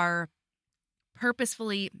people are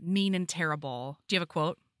purposefully mean and terrible. Do you have a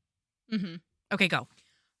quote? Okay, go.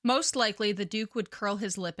 Most likely, the Duke would curl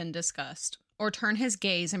his lip in disgust, or turn his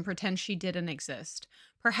gaze and pretend she didn't exist.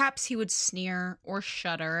 Perhaps he would sneer or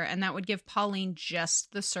shudder, and that would give Pauline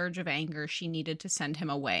just the surge of anger she needed to send him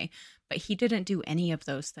away. But he didn't do any of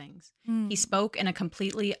those things. He spoke in a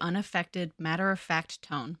completely unaffected, matter-of-fact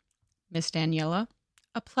tone. Miss Daniela,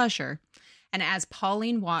 a pleasure. And as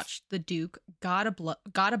Pauline watched, the Duke, God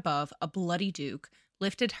above, a bloody Duke,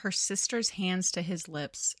 lifted her sister's hands to his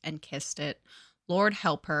lips and kissed it. Lord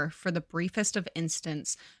help her, for the briefest of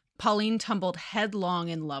instants, Pauline tumbled headlong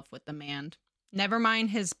in love with the man. Never mind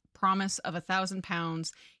his promise of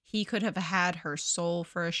 £1,000, he could have had her soul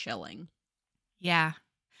for a shilling. Yeah.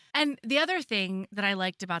 And the other thing that I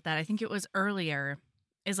liked about that, I think it was earlier,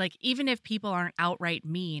 is like, even if people aren't outright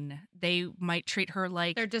mean, they might treat her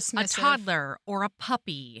like They're dismissive. a toddler or a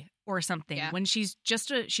puppy or something. Yeah. When she's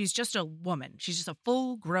just a woman. She's just a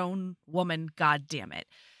full-grown woman, God damn it.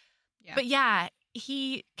 Yeah. But yeah,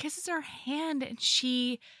 he kisses her hand and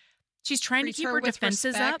she's trying Treats to keep her her with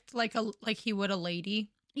defenses up. respect, like he would a lady.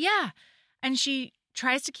 Yeah. And she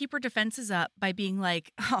tries to keep her defenses up by being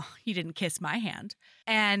like, oh, he didn't kiss my hand.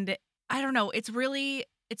 And I don't know, it's really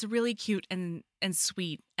cute and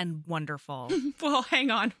sweet and wonderful. Well, hang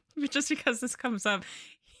on. Just because this comes up,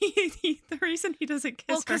 the reason he doesn't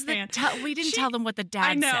kiss her hand. We didn't tell them what the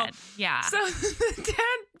dad said. Yeah. So the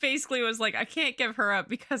dad basically was like, I can't give her up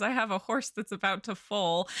because I have a horse that's about to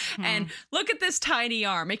foal. And look at this tiny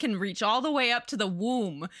arm. It can reach all the way up to the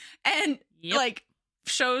womb. And like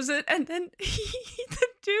shows it. And then the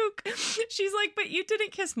Duke, she's like, but you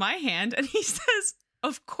didn't kiss my hand. And he says,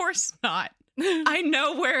 of course not. I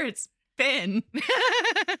know where it's been.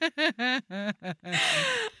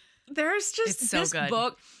 there's just It's so this good.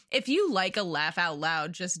 book. If you like a laugh out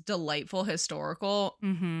loud, just delightful historical,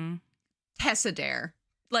 Mm-hmm. Tessa Dare.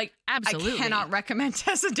 Like, Absolutely. I cannot recommend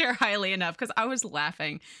Tessa Dare highly enough because I was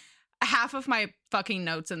laughing. Half of my fucking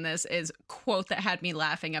notes in this is quote that had me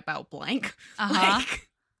laughing about blank. Uh-huh.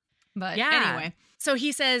 But Yeah. anyway. So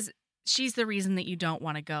he says, she's the reason that you don't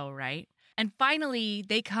want to go, right? And finally,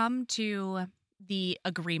 they come to the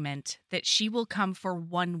agreement that she will come for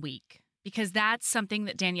 1 week because that's something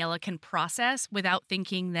that Daniela can process without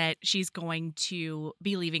thinking that she's going to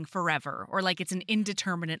be leaving forever or like it's an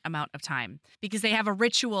indeterminate amount of time because they have a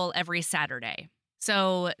ritual every Saturday.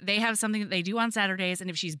 So they have something that they do on Saturdays. And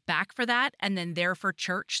if she's back for that and then there for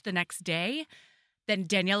church the next day, then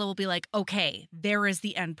Daniela will be like, okay, there is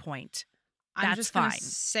the end point. I'm That's just going fine. to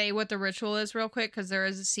say what the ritual is real quick because there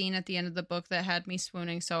is a scene at the end of the book that had me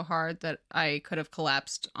swooning so hard that I could have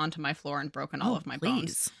collapsed onto my floor and broken all of my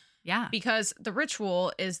bones. Yeah. Because the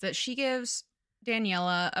ritual is that she gives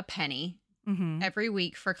Daniela a penny Mm-hmm. every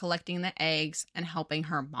week for collecting the eggs and helping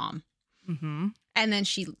her mom. Mm-hmm. And then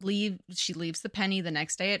she leaves the penny the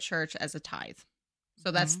next day at church as a tithe.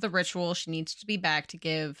 So that's the ritual. She needs to be back to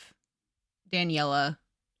give Daniela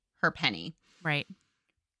her penny. Right.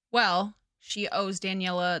 Well, she owes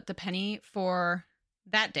Daniela the penny for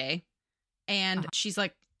that day. And she's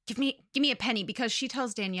like, give me a penny because she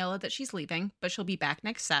tells Daniela that she's leaving, but she'll be back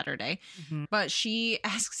next Saturday. Mm-hmm. But she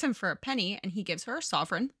asks him for a penny and he gives her a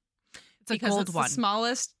sovereign. It's a because gold it's one.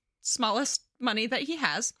 the smallest money that he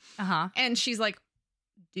has. Uh-huh. And she's like,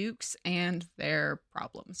 Dukes and their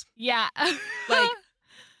problems. Yeah. Like,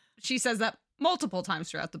 she says that multiple times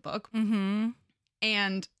throughout the book. Mm-hmm.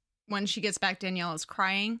 And when she gets back, Daniela's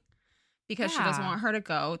crying because she doesn't Yeah. want her to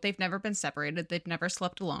go. They've never been separated. They've never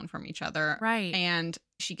slept alone from each other. Right. And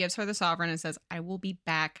she gives her the sovereign and says, I will be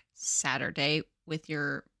back Saturday with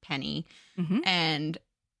your penny. Mm-hmm. And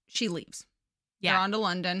she leaves. Yeah. They're on to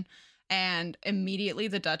London. And immediately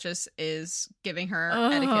the Duchess is giving her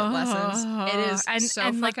etiquette lessons. It is and, so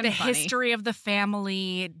and like fucking the funny. history of the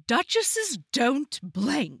family. Duchesses don't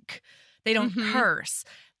blank. They don't Mhm. curse.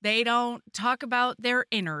 They don't talk about their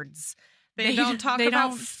innards. They don't talk they about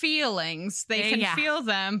don't- feelings. They can yeah. feel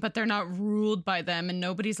them, but they're not ruled by them, and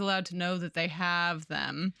nobody's allowed to know that they have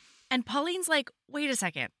them. And Pauline's like, wait a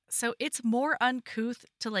second. So it's more uncouth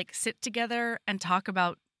to like sit together and talk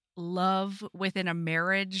about love within a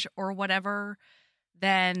marriage or whatever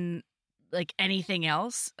than like anything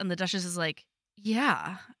else. And the Duchess is like,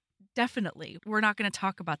 yeah, definitely. We're not going to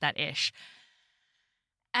talk about that ish.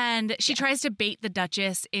 And she tries to bait the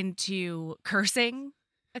Duchess into cursing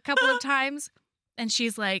a couple of times. And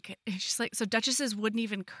she's like, so Duchesses wouldn't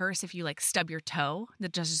even curse if you like stub your toe. The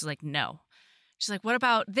Duchess is like, no. She's like, what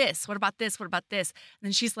about this? What about this? What about this? And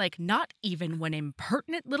then she's like, not even when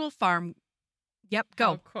impertinent little farm. Yep, go.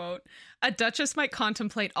 I'll quote, a duchess might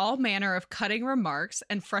contemplate all manner of cutting remarks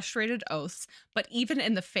and frustrated oaths, but even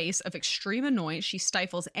in the face of extreme annoyance, she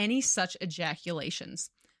stifles any such ejaculations.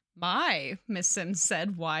 My, Miss Sims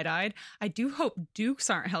said, wide-eyed, I do hope dukes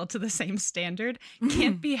aren't held to the same standard.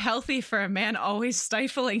 Can't be healthy for a man always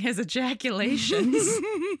stifling his ejaculations.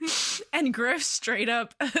 And Griff straight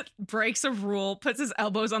up breaks a rule, puts his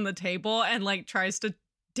elbows on the table, and like tries to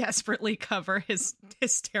desperately cover his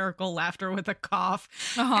hysterical laughter with a cough.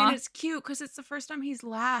 Uh-huh. And it's cute because it's the first time he's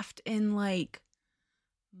laughed in like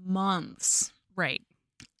months. Right.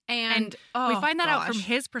 And we find that out from gosh.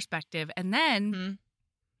 his perspective. And then Mhm.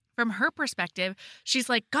 from her perspective, she's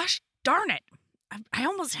like, gosh darn it. I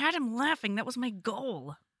almost had him laughing. That was my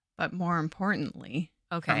goal. But more importantly,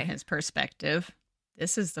 Okay. from his perspective,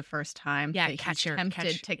 this is the first time Yeah, that catch he's her- tempted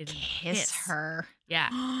catch to it in a kiss kiss. her. Yeah.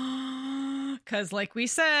 Because like we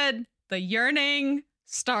said, the yearning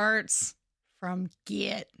starts from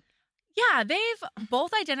get. Yeah, they've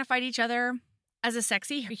both identified each other as a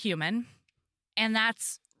sexy human, and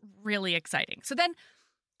that's really exciting. So then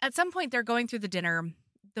at some point they're going through the dinner.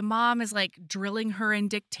 The mom is like drilling her in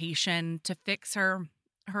dictation to fix her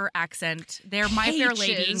accent. They're My Fair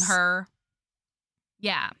Ladying Peaches. her.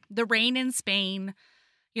 Yeah, the rain in Spain,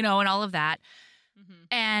 and all of that.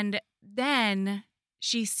 And then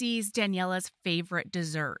she sees Daniela's favorite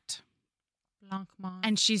dessert. Blancmange.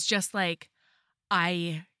 And she's just like,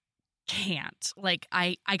 I can't. Like,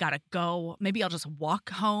 I gotta go. Maybe I'll just walk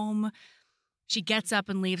home. She gets up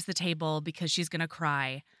and leaves the table because she's gonna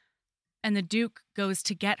cry. And the Duke goes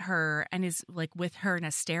to get her and is like with her in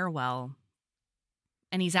a stairwell.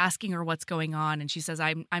 And he's asking her what's going on. And she says,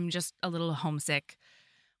 I'm just a little homesick,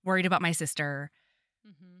 worried about my sister.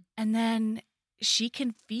 And then she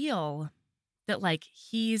can feel that like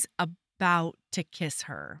he's about to kiss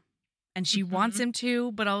her. And she wants him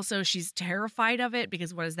to, but also she's terrified of it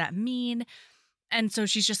because what does that mean? And so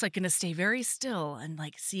she's just like going to stay very still and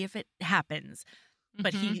like see if it happens.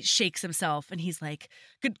 But he shakes himself and he's like,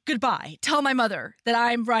 goodbye. Tell my mother that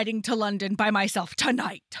I'm riding to London by myself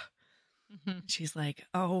tonight. She's like,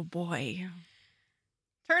 oh boy.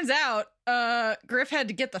 Turns out, Griff had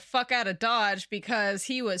to get the fuck out of Dodge because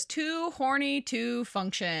he was too horny to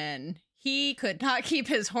function. He could not keep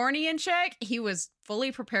his horny in check. He was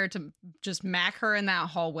fully prepared to just mack her in that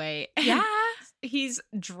hallway. And he's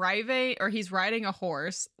riding a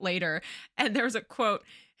horse later, and there's a quote.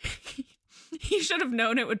 He should have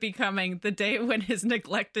known it would be coming the day when his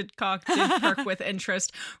neglected cock did perk with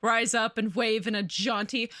interest, rise up and wave in a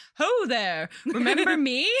jaunty, ho there, remember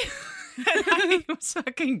me? And I was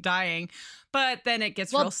fucking dying. But then it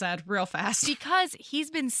gets real sad real fast. Because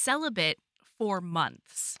he's been celibate for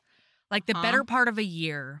months. Like the better part of a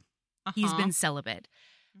year, he's been celibate.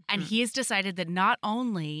 And he has decided that not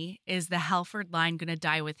only is the Halford line going to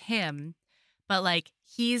die with him, but like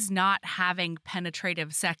he's not having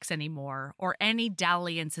penetrative sex anymore or any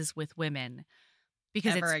dalliances with women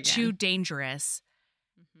because it's too dangerous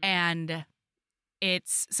and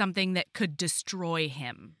it's something that could destroy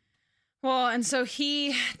him. Well, and so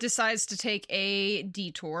he decides to take a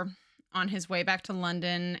detour on his way back to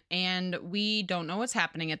London, and we don't know what's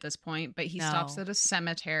happening at this point, but he stops at a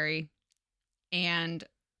cemetery and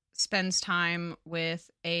spends time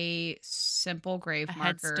with a simple grave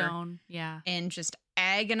marker. Headstone, in just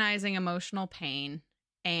agonizing emotional pain.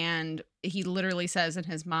 And he literally says in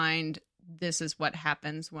his mind, this is what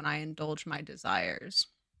happens when I indulge my desires.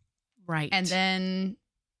 Right. And then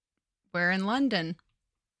we're in London.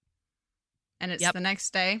 And it's the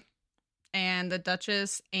next day. And the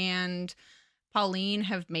Duchess and Pauline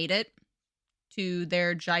have made it to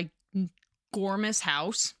their ginormous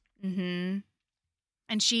house. And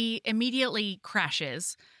she immediately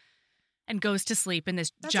crashes and goes to sleep in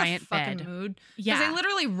this giant bed. Mood. Yeah. Because they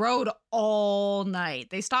literally rode all night.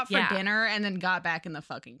 They stopped for dinner and then got back in the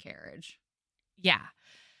fucking carriage. Yeah.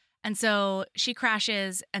 And so she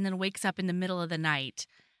crashes and then wakes up in the middle of the night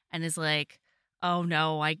and is like, oh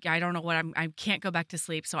no, I don't know what I can't go back to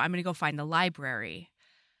sleep, so I'm going to go find the library.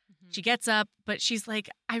 She gets up, but she's like,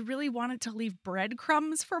 I really wanted to leave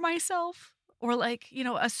breadcrumbs for myself. Or like, you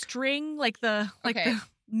know, a string, like the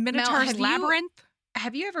Minotaur's labyrinth.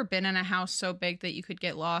 Have you ever been in a house so big that you could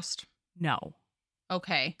get lost? No.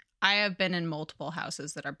 Okay. I have been in multiple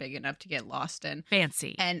houses that are big enough to get lost in.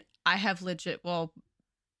 Fancy. And I have legit,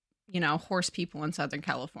 horse people in Southern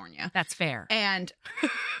California. That's fair. And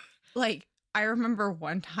like, I remember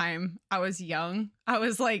one time I was young. I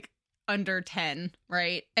was like under 10,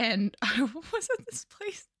 right? And I was at this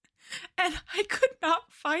place and I could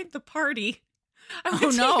not find the party. I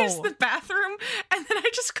went to use the bathroom and then I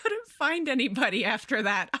just couldn't find anybody after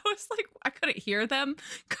that. I was like, I couldn't hear them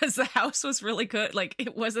because the house was really good. Like I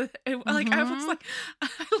was like, I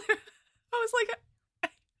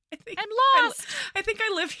think I'm lost. I think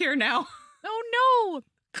I live here now. Oh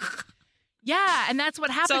no. Yeah, and that's what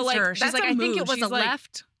happens to her. She's like, I think it was a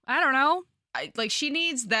left. I don't know. She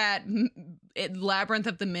needs that labyrinth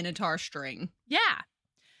of the Minotaur string. Yeah.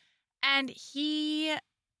 And he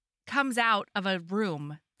comes out of a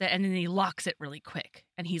room and then he locks it really quick.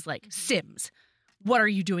 And he's like, Sims, what are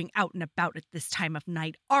you doing out and about at this time of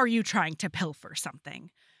night? Are you trying to pilfer something?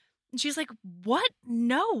 And she's like, what?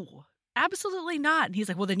 No, absolutely not. And he's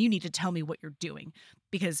like, well, then you need to tell me what you're doing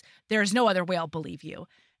because there's no other way I'll believe you.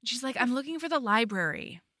 And she's like, I'm looking for the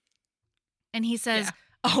library. And he says,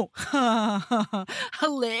 oh,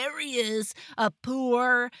 hilarious. A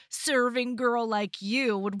poor serving girl like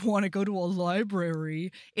you would want to go to a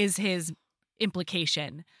library is his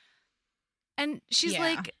implication. And she's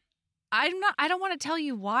like, I don't want to tell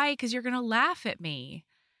you why because you're going to laugh at me.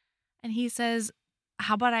 And he says,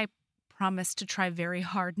 how about I promise to try very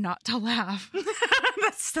hard not to laugh?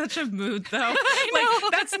 That's such a mood though.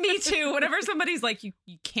 That's me too. Whenever somebody's like, you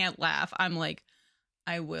can't laugh, I'm like,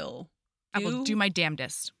 I will do my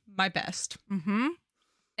damnedest. My best.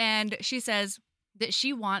 And she says that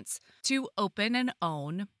she wants to open and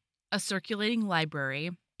own a circulating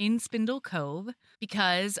library in Spindle Cove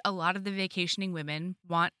because a lot of the vacationing women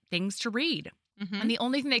want things to read. And the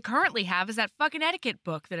only thing they currently have is that fucking etiquette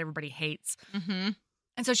book that everybody hates. And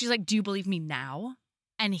so she's like, do you believe me now?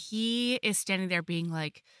 And he is standing there being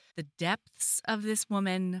like, the depths of this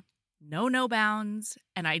woman know no bounds.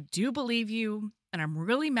 And I do believe you. And I'm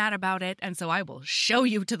really mad about it. And so I will show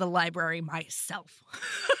you to the library myself.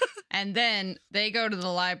 And then they go to the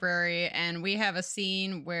library and we have a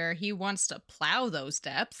scene where he wants to plow those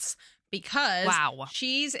depths because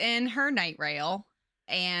she's in her night rail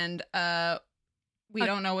and we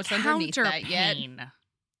don't know what's underneath that yet. Counterpane.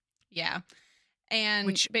 Yeah. And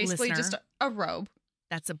Which, basically listener, just a robe.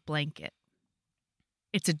 That's a blanket.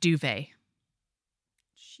 It's a duvet.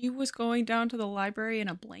 She was going down to the library in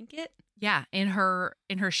a blanket? Yeah, in her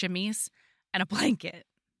chemise and a blanket.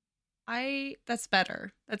 That's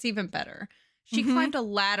better. That's even better. She Mhm. climbed a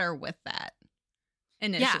ladder with that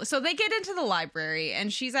initially. Yeah. So they get into the library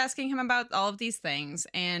and she's asking him about all of these things.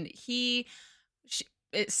 And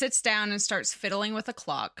it sits down and starts fiddling with a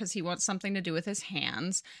clock because he wants something to do with his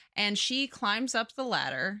hands. And she climbs up the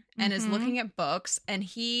ladder and is Mhm. looking at books. And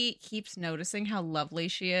he keeps noticing how lovely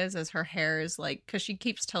she is as her hair is like, because she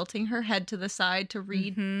keeps tilting her head to the side to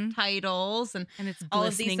read Mhm. titles and And it's all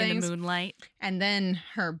of these glistening in things. the moonlight. And then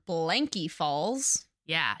her blankie falls.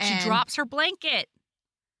 Yeah, she And drops her blanket.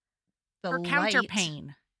 The Her light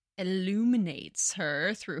counterpane. illuminates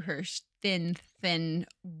her through her thin,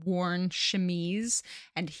 worn chemise,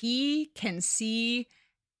 and he can see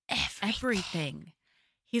Everything.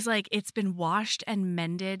 He's like, it's been washed and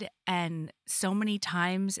mended and so many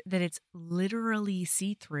times that it's literally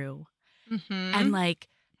see-through. Mhm. And like,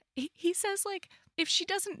 he says, like, if she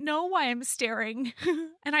doesn't know why I'm staring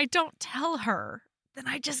and I don't tell her, then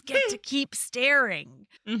I just get to keep staring.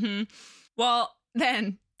 Mhm. Well,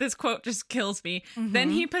 then this quote just kills me. Then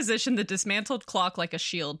Mhm. he positioned the dismantled clock like a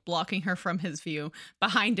shield, blocking her from his view.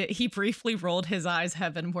 Behind it, he briefly rolled his eyes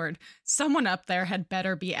heavenward. Someone up there had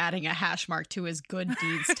better be adding a hash mark to his good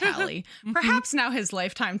deeds tally. Mhm. Perhaps now his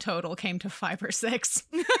lifetime total came to 5 or 6.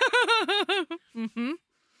 Mhm.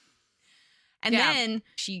 And Yeah. then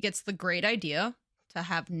she gets the great idea to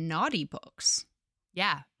have naughty books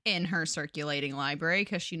Yeah. in her circulating library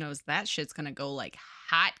because she knows that shit's going to go like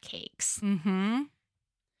hotcakes. Mm-hmm.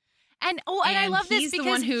 And I And love this he's the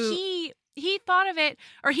because one who- he thought of it,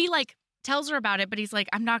 or he like tells her about it, but he's like,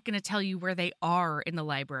 I'm not going to tell you where they are in the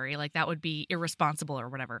library. Like that would be irresponsible or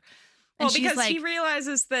whatever. And Well, she's because like, he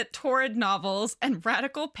realizes that torrid novels and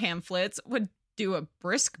radical pamphlets would do a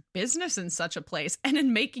brisk business in such a place. And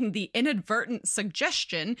in making the inadvertent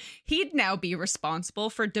suggestion, he'd now be responsible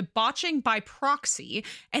for debauching by proxy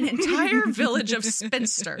an entire village of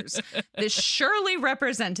spinsters. This surely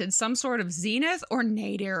represented some sort of zenith or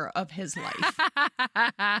nadir of his life.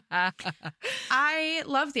 I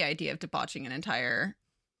love the idea of debauching an entire,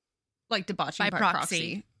 like debauching by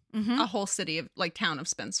proxy. Mhm. A whole city of, like, town of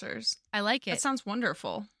spinsters. I like it. That sounds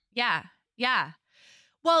wonderful. Yeah. Yeah.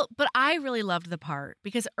 Well, but I really loved the part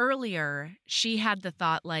because earlier she had the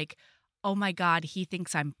thought like, oh my God, he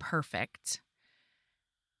thinks I'm perfect.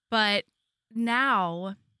 But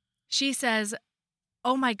now she says,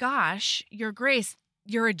 oh my gosh, Your Grace,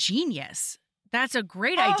 you're a genius. That's a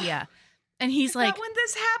great Oh, idea. And he's Is like, that when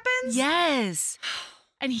this happens? yes.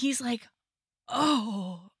 And he's like,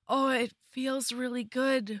 oh, it feels really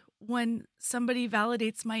good when somebody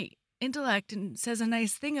validates my intellect and says a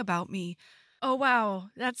nice thing about me. Oh, wow,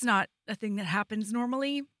 that's not a thing that happens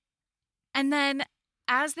normally. And then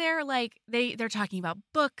as they're like, they're talking about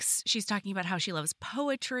books, she's talking about how she loves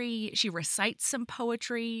poetry. She recites some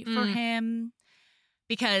poetry for him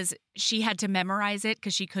because she had to memorize it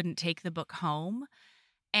because she couldn't take the book home.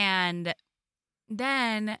 And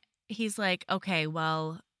then he's like, okay,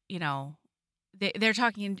 well, you know, they're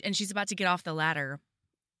talking and she's about to get off the ladder.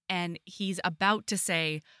 And he's about to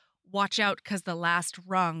say, watch out because the last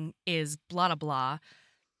rung is blah, blah, blah.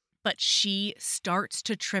 But she starts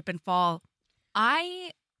to trip and fall.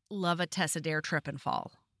 I love a Tessa Dare trip and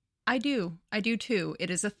fall. I do. I do too. It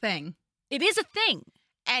is a thing. It is a thing.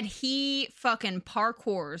 And he fucking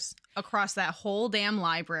parkours across that whole damn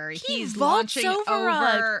library. He's launching over a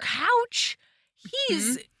over. couch.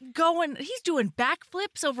 He's he's doing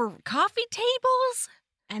backflips over coffee tables.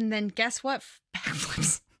 And then guess what?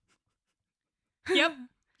 Backflips. Yep.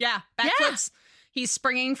 Yeah. Backflips. He's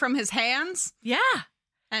springing from his hands. Yeah.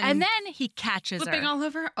 And then he catches flipping her. all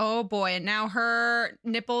over. Oh boy. And now her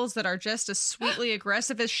nipples that are just as sweetly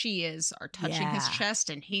aggressive as she is are touching his Yeah. chest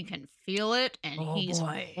and he can feel it. And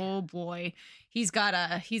boy. oh boy. He's got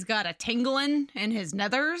a tingling in his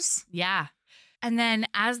nethers. Yeah. And then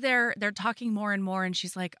as they're talking more and more and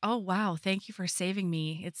she's like, "Oh wow, thank you for saving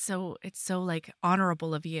me. It's so like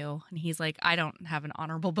honorable of you." And he's like, "I don't have an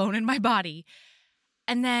honorable bone in my body."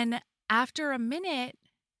 And then after a minute,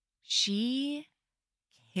 she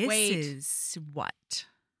kisses what?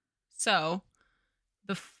 So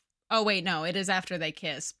oh wait, no, it is after they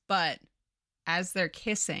kiss, but as they're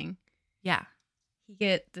kissing, Yeah.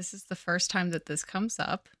 this is the first time that this comes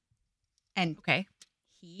up, and Okay.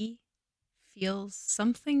 he feels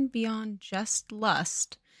something beyond just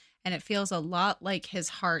lust, and it feels a lot like his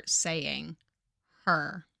heart saying,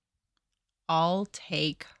 her, I'll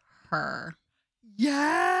take her.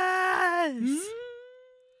 Yes. Mm.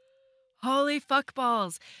 Holy fuck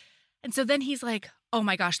balls. And so then he's like, oh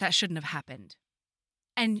my gosh, that shouldn't have happened.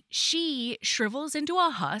 And she shrivels into a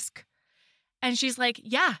husk. And she's like,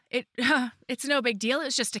 yeah, it's no big deal.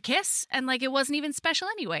 It's just a kiss. And like, it wasn't even special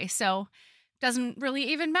anyway. So doesn't really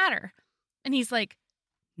even matter. And he's like,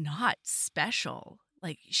 not special.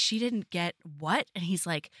 Like, she didn't get what? And he's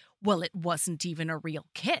like, well, it wasn't even a real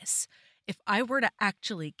kiss. If I were to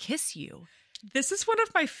actually kiss you. This is one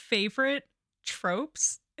of my favorite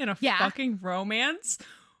tropes in a fucking romance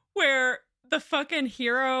where the fucking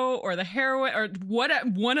hero or the heroine or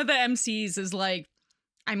one of the MCs is like,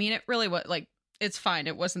 I mean, it really was like, it's fine.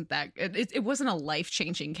 It wasn't that, it wasn't a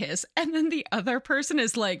life-changing kiss. And then the other person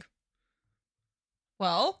is like,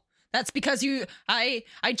 well, that's because I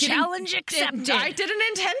challenge accepted. I didn't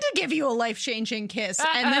intend to give you a life-changing kiss.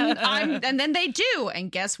 And then they do. And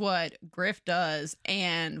guess what? Griff does.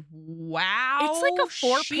 And wow. It's like a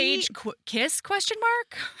 4-page kiss question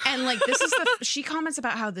mark. And like, this is she comments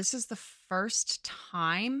about how this is the first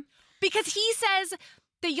time. Because he says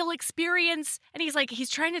that you'll experience, and he's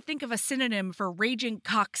trying to think of a synonym for raging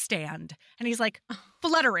cock stand. And he's like,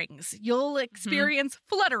 flutterings. You'll experience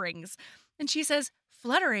flutterings. And she says,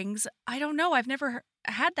 flutterings? I don't know. I've never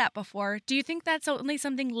had that before. Do you think that's only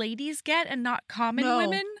something ladies get and not common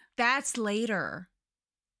women? That's later.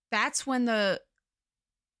 That's when the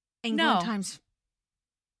England times.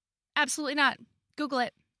 Absolutely not. Google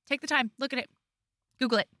it. Take the time. Look at it.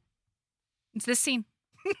 Google it. It's this scene.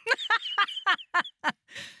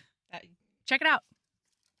 Check it out.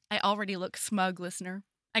 I already look smug, listener.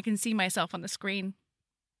 I can see myself on the screen.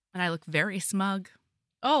 And I look very smug.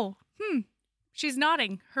 Oh, she's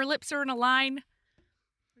nodding. Her lips are in a line.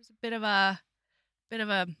 There's a bit of a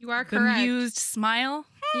You are correct. bemused smile.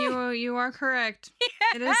 You are correct.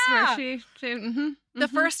 Yeah. It is where she The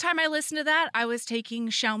first time I listened to that, I was taking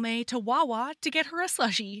Xiaomei to Wawa to get her a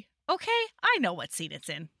slushie. Okay, I know what scene it's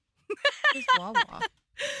in. What is Wawa?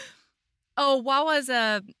 Oh, Wawa's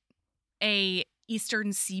a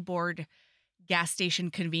Eastern Seaboard gas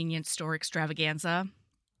station convenience store extravaganza.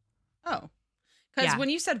 Oh. Because when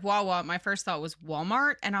you said Wawa, my first thought was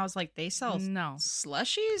Walmart, and I was like, they sell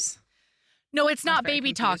slushies? No, it's not very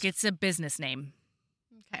Baby confused. Talk. It's a business name.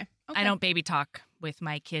 Okay. I don't baby talk with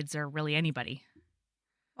my kids or really anybody.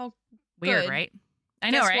 Oh, weird, good. right?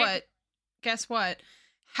 I know, right? Guess what?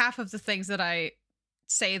 Half of the things that I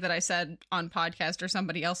say that I said on podcast or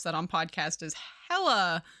somebody else said on podcast is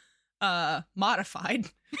hella modified.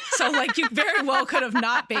 So like you very well could have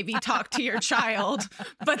not baby talked to your child,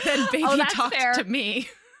 but then baby talked to me.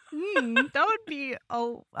 That would be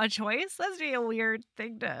a choice. That'd be a weird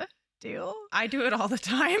thing to do. I do it all the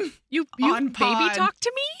time. You on baby pod. talk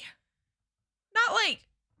to me? Not like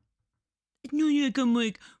I'm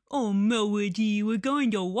like, oh Melody, we're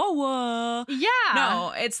going to Wawa. Yeah.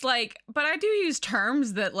 No, it's like, but I do use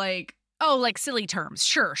terms that like, oh, like silly terms.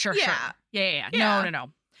 Sure. Yeah. No.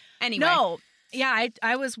 Anyway. No. Yeah,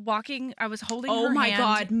 I was walking, I was holding her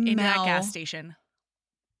hand into that gas station.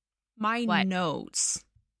 My notes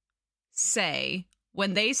say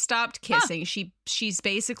when they stopped kissing, she's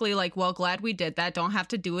basically like, well, glad we did that. Don't have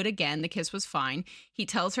to do it again. The kiss was fine. He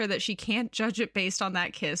tells her that she can't judge it based on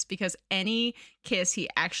that kiss because any kiss he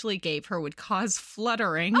actually gave her would cause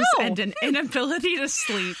flutterings and an inability to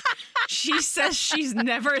sleep. She says she's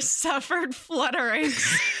never suffered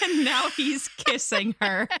flutterings, and now he's kissing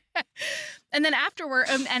her. And then afterward,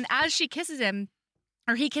 and as she kisses him,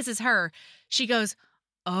 or he kisses her, she goes,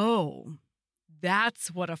 oh,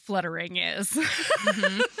 that's what a fluttering is.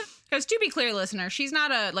 Because to be clear, listener, she's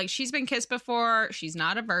not she's been kissed before. She's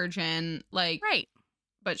not a virgin. Like, right.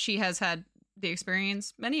 But she has had the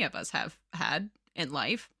experience many of us have had in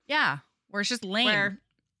life. Yeah. Where it's just lame. Where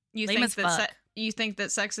you lame think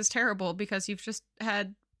that sex is terrible because you've just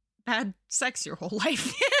had sex your whole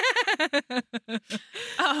life.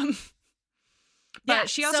 But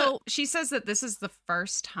she says that this is the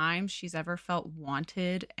first time she's ever felt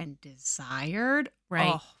wanted and desired.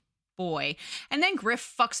 Right. Oh, boy. And then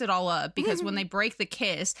Griff fucks it all up because when they break the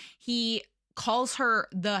kiss, he calls her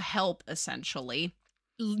the help, essentially.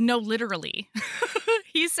 No, literally.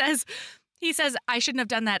 He says, I shouldn't have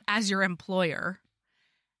done that as your employer.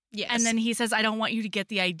 Yes. And then he says, I don't want you to get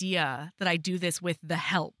the idea that I do this with the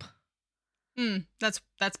help.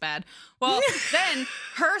 That's bad. Well, then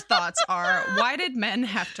her thoughts are, why did men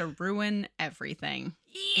have to ruin everything?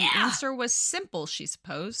 Yeah. The answer was simple, she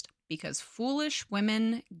supposed, because foolish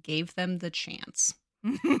women gave them the chance.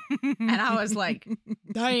 And I was like,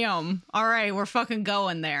 damn. All right, we're fucking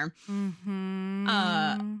going there.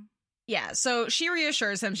 Yeah, so she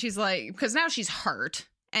reassures him. She's like, because now she's hurt.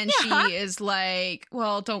 And Yeah. she is like,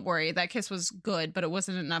 well, don't worry. That kiss was good, but it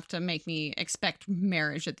wasn't enough to make me expect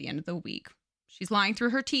marriage at the end of the week. She's lying through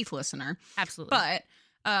her teeth, listener. Absolutely. But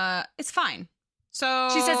it's fine. So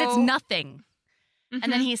She says it's nothing. Mhm.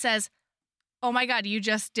 And then he says, oh my God, you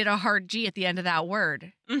just did a hard G at the end of that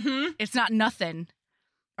word. Mhm. It's not nothing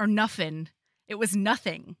or nothing. It was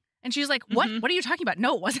nothing. And she's like, what? Mhm. What are you talking about?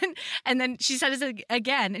 No, it wasn't. And then she says it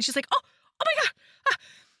again. And she's like, oh my God. Ah.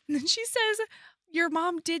 And then she says, your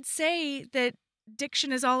mom did say that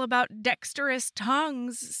diction is all about dexterous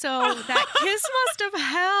tongues. So that kiss must have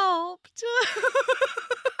helped.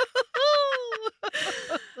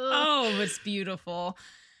 Oh, it's beautiful.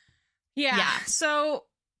 Yeah. So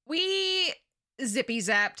we zippy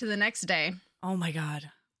zap to the next day. Oh my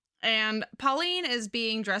God. And Pauline is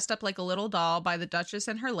being dressed up like a little doll by the Duchess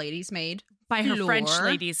and her lady's maid. By her French Fleur.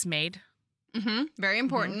 lady's maid. Very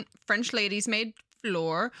important. French lady's maid,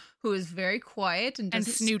 Fleur, who is very quiet and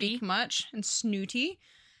doesn't snooty. speak much and snooty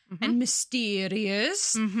Mhm. and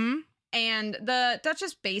mysterious. Mm-hmm. And the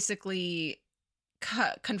Duchess basically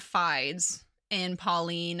confides in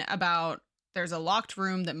Pauline about there's a locked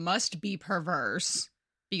room that must be perverse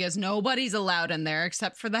because nobody's allowed in there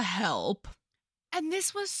except for the help. And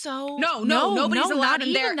this was so... No, nobody's allowed not in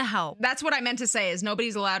even there. the help. That's what I meant to say is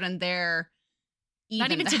nobody's allowed in there.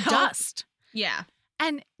 Not even the to help. dust. Yeah.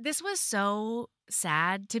 And this was so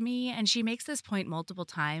sad to me. And she makes this point multiple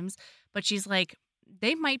times, but she's like,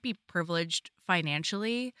 they might be privileged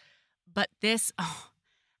financially, but this,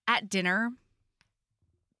 at dinner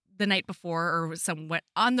the night before or somewhere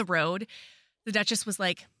on the road, the Duchess was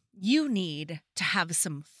like, you need to have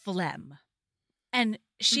some phlegm. And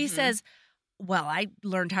she says, well, I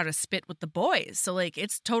learned how to spit with the boys. So, like,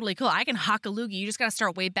 it's totally cool. I can hock a loogie. You just got to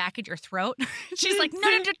start way back at your throat. She's like,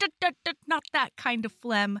 no, not that kind of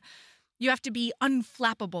phlegm. You have to be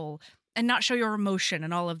unflappable and not show your emotion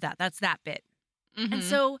and all of that. That's that bit. And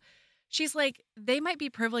so she's like, they might be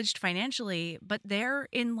privileged financially, but they're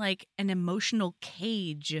in, like, an emotional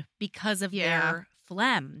cage because of their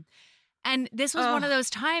phlegm. And this was one of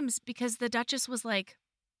those times because the Duchess was like,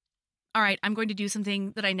 all right, I'm going to do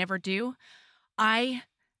something that I never do. I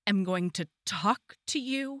am going to talk to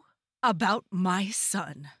you about my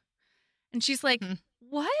son. And she's like,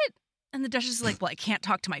 what? And the Duchess is like, well, I can't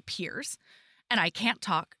talk to my peers and I can't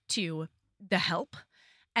talk to the help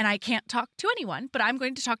and I can't talk to anyone, but I'm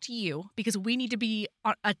going to talk to you because we need to be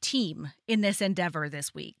a team in this endeavor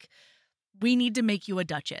this week. We need to make you a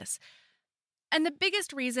Duchess. And the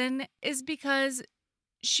biggest reason is because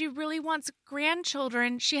she really wants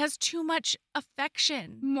grandchildren. She has too much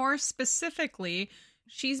affection. More specifically,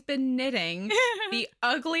 she's been knitting the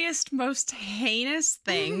ugliest, most heinous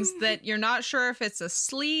things that you're not sure if it's a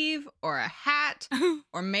sleeve or a hat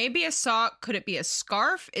or maybe a sock. Could it be a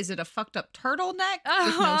scarf? Is it a fucked up turtleneck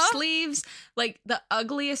with no sleeves? Like the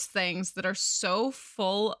ugliest things that are so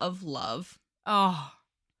full of love. Oh.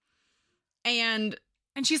 And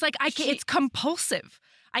she's like, it's compulsive.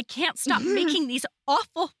 I can't stop making these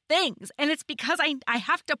awful things. And it's because I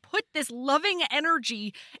have to put this loving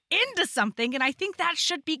energy into something. And I think that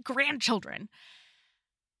should be grandchildren.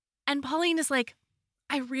 And Pauline is like,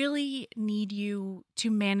 I really need you to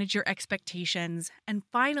manage your expectations. And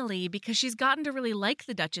finally, because she's gotten to really like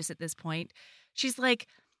the Duchess at this point, she's like,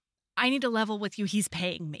 I need to level with you. He's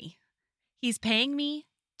paying me. He's paying me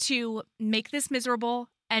to make this miserable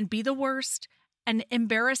and be the worst and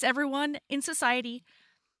embarrass everyone in society.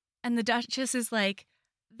 And the Duchess is like,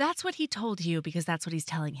 that's what he told you because that's what he's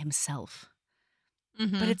telling himself.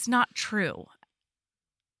 But it's not true.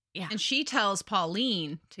 Yeah. And she tells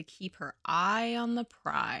Pauline to keep her eye on the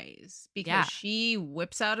prize because she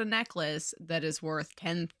whips out a necklace that is worth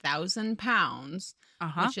 10,000 pounds,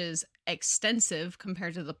 which is extensive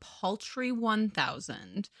compared to the paltry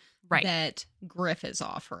 1,000 that Griff is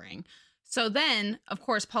offering. So then, of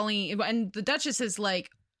course, Pauline and the Duchess is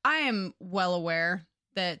like, I am well aware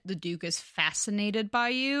that the Duke is fascinated by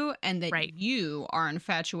you and that you are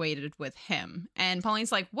infatuated with him. And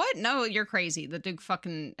Pauline's like, what? No, you're crazy. The Duke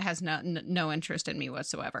fucking has no interest in me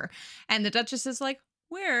whatsoever. And the Duchess is like,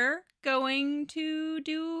 we're going to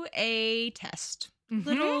do a test.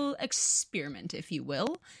 Little experiment, if you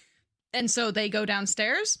will. And so they go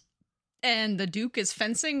downstairs and the Duke is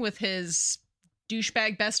fencing with his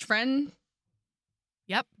douchebag best friend.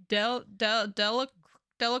 Yep. Delacour?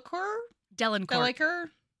 Delacour?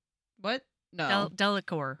 What? No.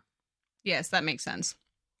 Delacour. Yes, that makes sense.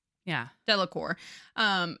 Yeah. Delacour.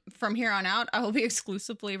 From here on out, I will be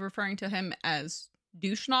exclusively referring to him as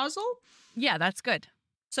douche nozzle. Yeah, that's good.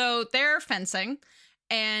 So they're fencing,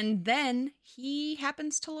 And then he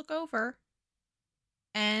happens to look over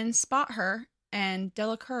and spot her, and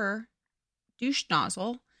Delacour, douche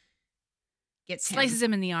nozzle, slices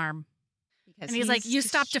him in the arm. Because and he's like, you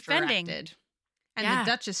stop defending. And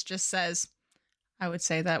the Duchess just says, I would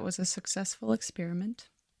say that was a successful experiment.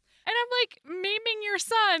 And I'm like, maiming your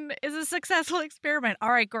son is a successful experiment.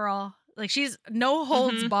 All right, girl. Like, she's no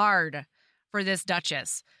holds barred for this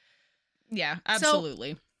Duchess. Yeah,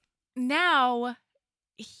 absolutely. So now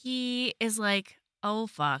he is like, oh,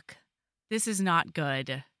 fuck. This is not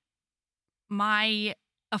good. My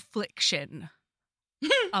affliction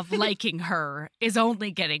of liking her is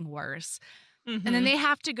only getting worse. And then they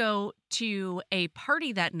have to go to a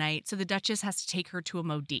party that night. So the Duchess has to take her to a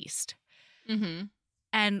modiste.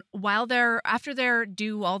 And after they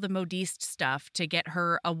do all the modiste stuff to get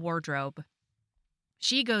her a wardrobe,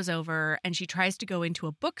 she goes over and she tries to go into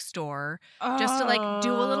a bookstore just to like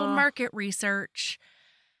do a little market research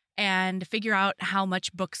and figure out how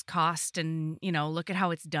much books cost and, you know, look at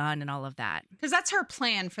how it's done and all of that. Because that's her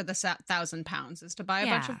plan for the £1,000 is to buy a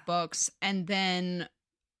bunch of books and then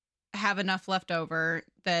have enough left over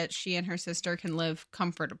that she and her sister can live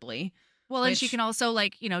comfortably. Well, and she can also,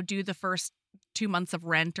 like, you know, do the first 2 months of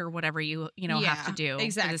rent or whatever you have to do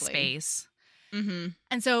for the space. And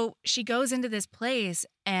so she goes into this place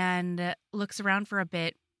and looks around for a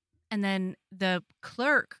bit. And then the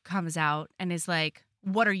clerk comes out and is like,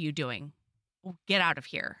 what are you doing? Get out of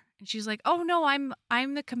here. And she's like, oh, no,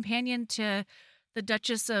 I'm the companion to the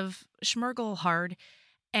Duchess of Schmirgelhard.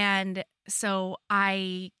 And so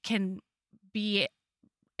I can be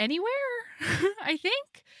anywhere, I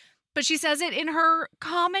think. But she says it in her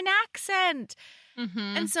common accent.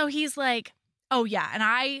 And so he's like, oh, yeah. And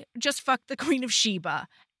I just fucked the Queen of Sheba.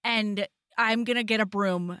 And I'm going to get a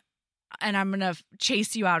broom. And I'm going to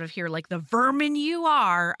chase you out of here like the vermin you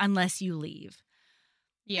are unless you leave.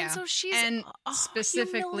 Yeah. And so she's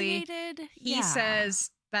specifically, humiliated. He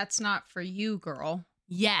says, that's not for you, girl.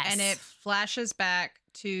 Yes. And it flashes back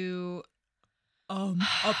to a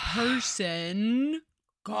person.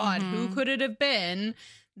 God, who could it have been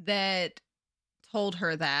that told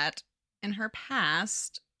her that in her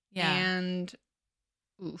past? Yeah. And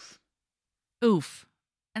oof.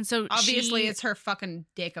 And so obviously it's her fucking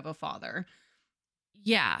dick of a father.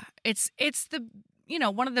 Yeah. It's the, you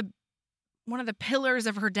know, one of the pillars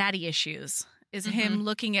of her daddy issues is him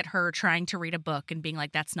looking at her trying to read a book and being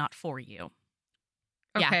like, that's not for you.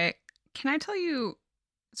 Okay. Yeah. Can I tell you,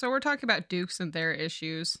 so we're talking about dukes and their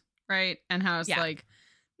issues, right? And how it's like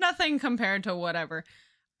nothing compared to whatever.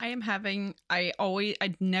 I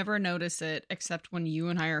never notice it except when you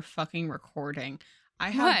and I are fucking recording. I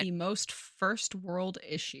have the most first world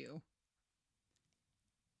issue.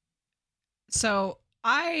 So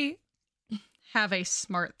I have a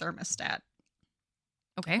smart thermostat.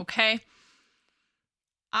 Okay.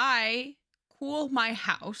 I cool my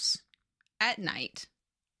house at night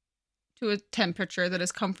to a temperature that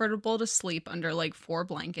is comfortable to sleep under like 4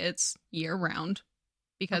 blankets year round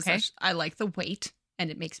because I like the weight and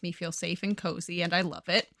it makes me feel safe and cozy and I love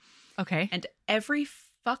it. Okay. And every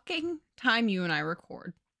fucking time you and I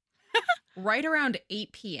record, right around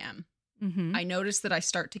 8 p.m., I notice that I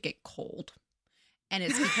start to get cold. And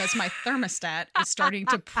it's because my thermostat is starting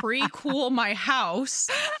to pre-cool my house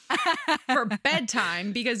for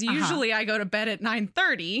bedtime because usually I go to bed at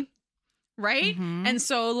 9:30, right? And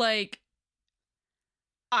so like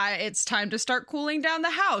it's time to start cooling down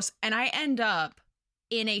the house and I end up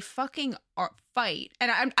in a fucking fight.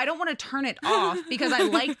 And I don't want to turn it off because I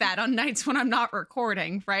like that on nights when I'm not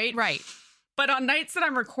recording, right? Right. But on nights that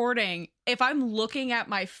I'm recording, if I'm looking at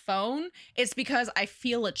my phone, it's because I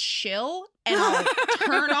feel a chill and I'll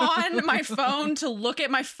turn on my phone to look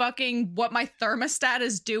at my fucking what my thermostat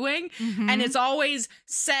is doing. And it's always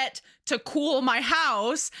set to cool my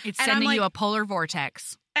house. It's sending you a polar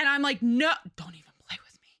vortex. And I'm like, no, don't even play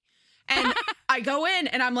with me. And I go in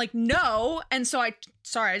and I'm like, no. And so I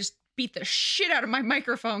just beat the shit out of my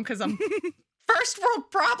microphone because I'm first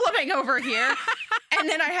world probleming over here. And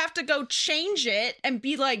then I have to go change it and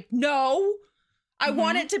be like, no, I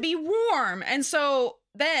want it to be warm. And so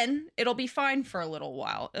then it'll be fine for a little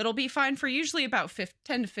while. It'll be fine for usually about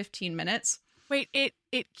 10 to 15 minutes. Wait, it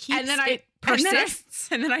keeps, and then it persists?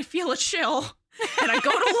 And then I feel a chill and I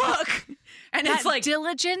go to look and that it's like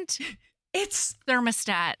diligent. It's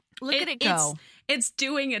thermostat. Look at it go. It's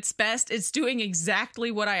doing its best. It's doing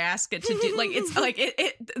exactly what I ask it to do. Like it's like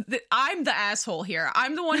I'm the asshole here.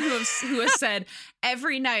 I'm the one who has said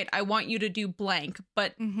every night I want you to do blank,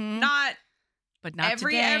 but not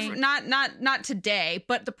today. Not today.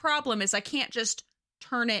 But the problem is I can't just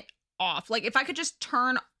turn it off. Like if I could just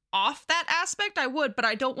turn off that aspect, I would, but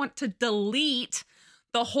I don't want to delete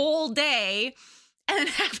the whole day and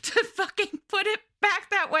have to fucking put it back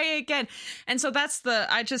that way again. And so that's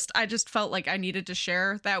I just felt like I needed to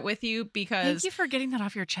share that with you because Thank you for getting that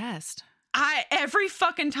off your chest. every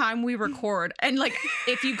fucking time we record, and like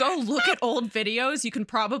if you go look at old videos, you can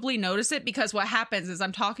probably notice it, because what happens is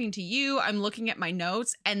I'm talking to you, I'm looking at my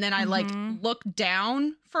notes, and then I like look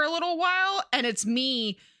down for a little while, and it's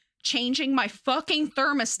me changing my fucking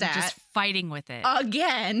thermostat. Just fighting with it.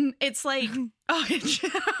 Again. It's like, oh, it's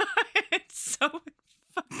so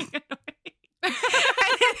fucking annoying. And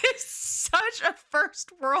it is such a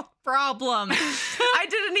first world problem. I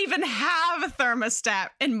didn't even have a thermostat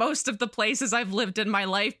in most of the places I've lived in my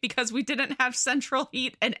life because we didn't have central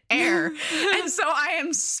heat and air. And so I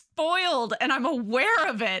am spoiled and I'm aware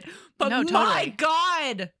of it. But no, totally. My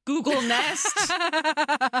God, Google Nest,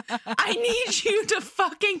 I need you to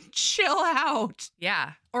fucking chill out.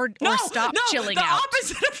 Yeah. Or stop chilling the out.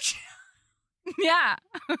 opposite of chill. Yeah.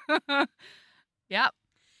 Yep.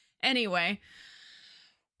 Anyway.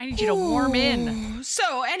 I need you to warm in.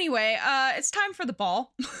 So anyway, it's time for the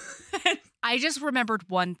ball. I just remembered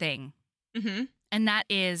one thing. Mm-hmm. And that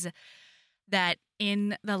is that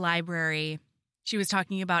in the library, she was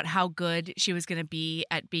talking about how good she was going to be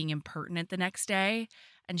at being impertinent the next day.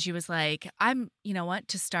 And she was like, you know what,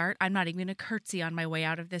 to start, I'm not even going to curtsy on my way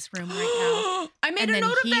out of this room right now. I made a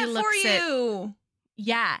note of that for you.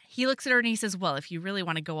 Yeah. He looks at her and he says, well, if you really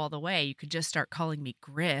want to go all the way, you could just start calling me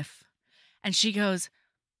Griff. And she goes,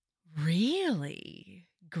 really?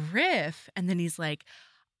 Griff? And then he's like,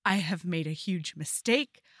 I have made a huge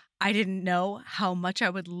mistake. I didn't know how much I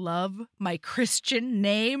would love my Christian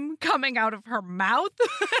name coming out of her mouth.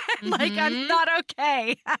 Like, I'm not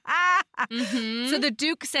okay. So the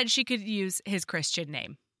Duke said she could use his Christian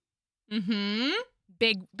name.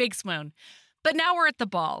 Big swoon. But now we're at the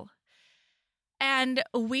ball. And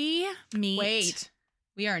we meet... Wait,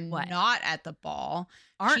 we are not at the ball.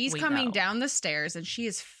 She's coming down the stairs and she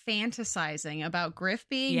is fantasizing about Griff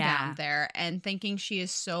being down there and thinking she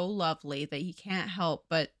is so lovely that he can't help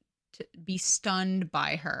but to be stunned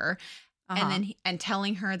by her. And then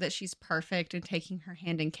telling her that she's perfect and taking her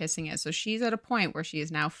hand and kissing it. So she's at a point where she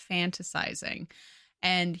is now fantasizing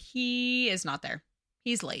and he is not there.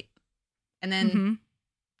 He's late. And then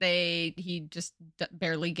he just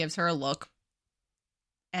barely gives her a look.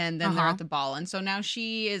 And then they're at the ball. And so now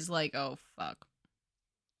she is like, oh, fuck.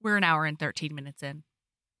 We're an hour and 13 minutes in.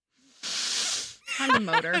 Time to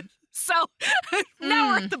motor. So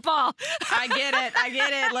now we're at the ball. I get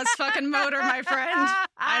it. Let's fucking motor, my friend.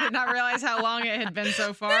 I did not realize how long it had been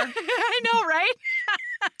so far. I know, right?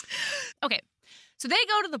 Okay. So they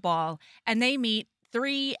go to the ball and they meet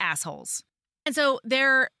 3 assholes. And so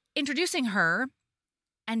they're introducing her.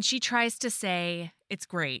 And she tries to say, it's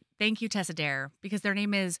great. Thank you, Tessa Dare, because their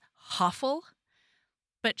name is Huffle.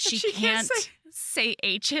 But she can't say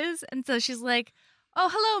H's. And so she's like, oh,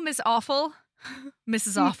 hello, Miss Awful.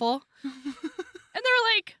 Mrs. Awful. And they're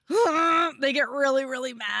like, they get really,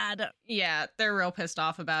 really mad. Yeah, they're real pissed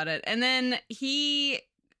off about it. And then he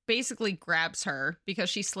basically grabs her because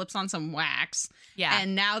she slips on some wax. Yeah.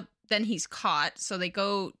 And then he's caught. So they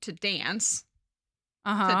go to dance.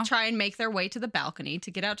 To try and make their way to the balcony to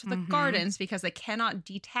get out to the gardens because they cannot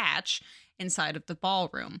detach inside of the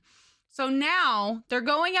ballroom. So now they're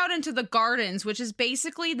going out into the gardens, which is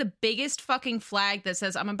basically the biggest fucking flag that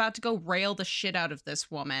says, I'm about to go rail the shit out of this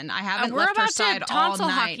woman. I haven't left her side all night. Tonsil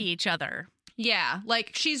hockey each other. Yeah,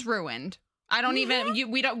 like she's ruined. I don't even,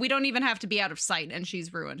 we don't even have to be out of sight and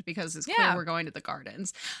she's ruined because it's clear we're going to the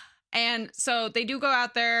gardens. And so they do go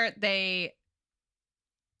out there. They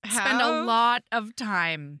spend a lot of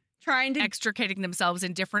time trying to extricating themselves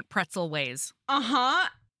in different pretzel ways.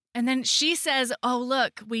 And then she says, oh,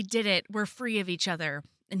 look, we did it. We're free of each other.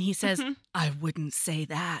 And he says, I wouldn't say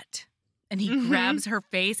that. And he grabs her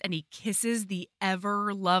face and he kisses the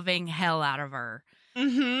ever-loving hell out of her.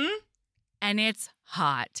 And it's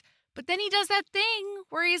hot. But then he does that thing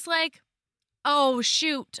where he's like, oh,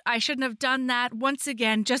 shoot, I shouldn't have done that. Once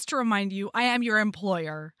again, just to remind you, I am your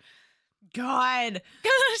employer. God.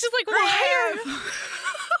 It's just like, why are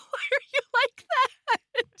you like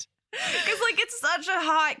that? Because, like, it's such a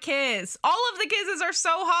hot kiss. All of the kisses are so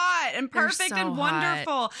hot and perfect and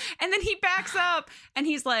wonderful. And then he backs up and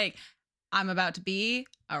he's like, I'm about to be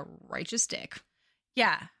a righteous dick.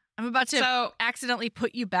 Yeah. I'm about to accidentally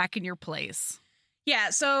put you back in your place.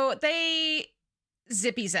 Yeah. So they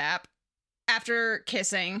zippy zap after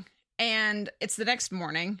kissing. And it's the next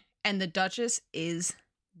morning. And the Duchess is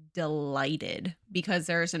delighted because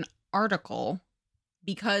there's an article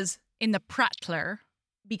in the Prattler.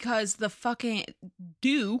 because the fucking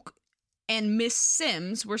Duke and Miss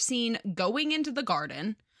Sims were seen going into the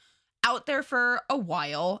garden, out there for a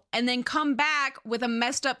while, and then come back with a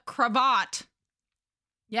messed up cravat.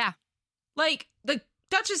 Yeah. Like, the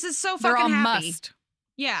Duchess is so They're fucking all happy. must.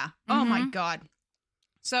 Yeah. Oh my Mhm. God.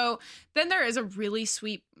 So then there is a really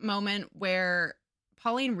sweet moment where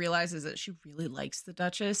Pauline realizes that she really likes the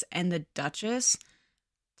Duchess, and the Duchess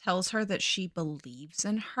tells her that she believes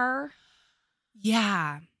in her.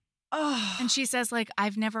 Yeah. Oh. And she says, like,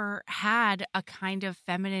 I've never had a kind of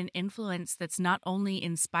feminine influence that's not only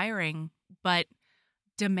inspiring, but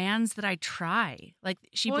demands that I try. Like,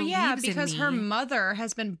 she believes in me. because her mother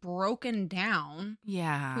has been broken down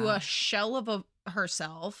Yeah. to a shell of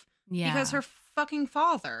herself Yeah. because her fucking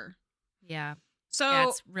father. Yeah. So Yeah,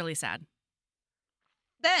 it's really sad.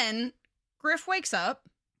 then Griff wakes up.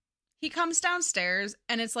 He comes downstairs,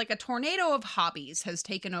 and it's like a tornado of hobbies has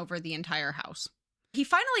taken over the entire house. He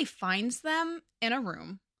finally finds them in a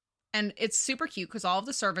room, and it's super cute because all of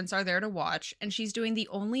the servants are there to watch, and she's doing the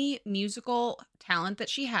only musical talent that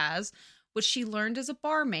she has, which she learned as a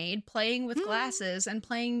barmaid, playing with glasses and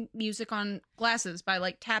playing music on glasses by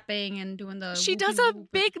like tapping and doing the She does a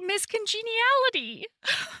big Miss Congeniality,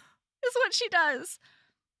 is what she does.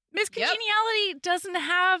 Miss Congeniality doesn't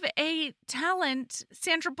have a talent.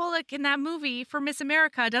 Sandra Bullock in that movie for Miss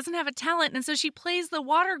America doesn't have a talent, and so she plays the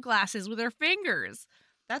water glasses with her fingers.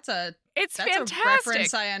 That's It's a fantastic.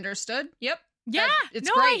 reference I understood. Yep. Yeah, it's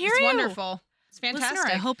no, great. I hear it's you. wonderful. It's fantastic.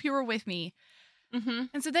 Listener, I hope you were with me. Mm-hmm.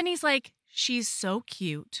 And so then he's like, she's so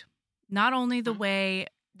cute. Not only the way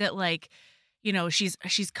that, like, you know, she's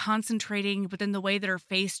concentrating, but then the way that her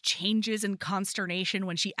face changes in consternation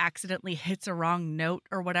when she accidentally hits a wrong note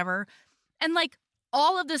or whatever. And like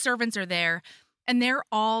all of the servants are there and they're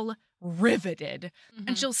all riveted. Mm-hmm.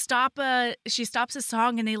 And she stops a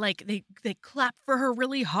song and they clap for her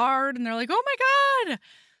really hard and they're like, "Oh my God."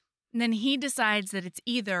 And then he decides that it's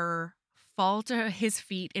either fall to his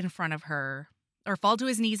feet in front of her or fall to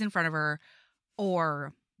his knees in front of her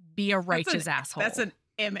or be a righteous asshole. That's an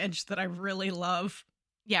image that I really love.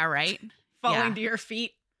 Yeah, right? Falling to your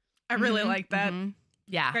feet. I really like that. Mhm.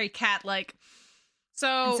 Yeah. Very cat-like.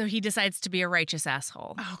 And so he decides to be a righteous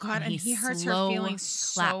asshole. Oh God, and he hurts her slow feelings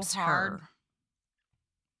so claps hard. her.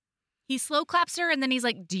 He slow claps her and then he's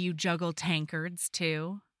like, "Do you juggle tankards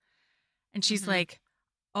too?" And she's like,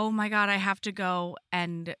 "Oh my God, I have to go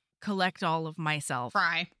and collect all of myself."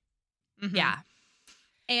 Fry. Mhm. Yeah.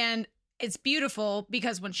 And it's beautiful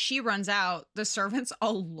because when she runs out, the servants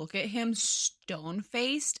all look at him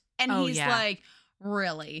stone-faced. And he's like,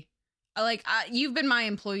 "Really? Like, you've been my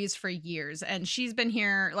employees for years. And she's been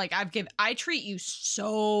here. Like, I treat you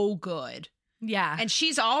so good." Yeah. And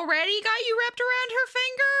she's already got you wrapped around her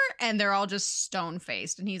finger. And they're all just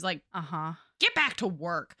stone-faced. And he's like, "Get back to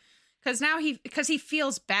work." Because he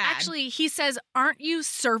feels bad. Actually, he says, "Aren't you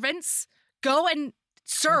servants? Go and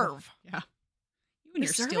serve." Yeah. You and The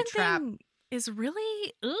your steel servant trap. thing is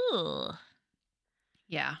really, ugh.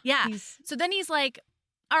 Yeah. Yeah. So then he's like,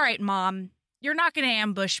 "All right, Mom, you're not going to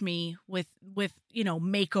ambush me with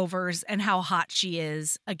makeovers and how hot she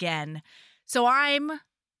is again. So I'm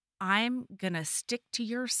going to stick to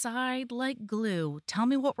your side like glue. Tell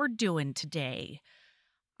me what we're doing today.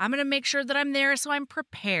 I'm going to make sure that I'm there so I'm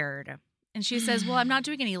prepared." And she says, "Well, I'm not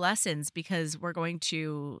doing any lessons because we're going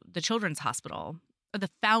to the children's hospital or the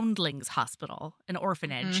foundlings hospital, an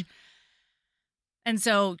orphanage. And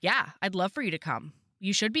so, yeah, I'd love for you to come.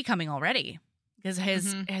 You should be coming already because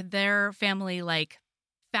their family like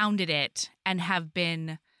founded it and have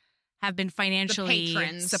been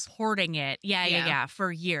financially supporting it. Yeah, for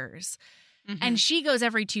years." And she goes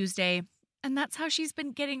every Tuesday, and that's how she's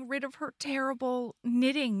been getting rid of her terrible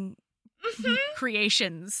knitting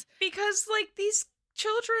creations. Because, like, these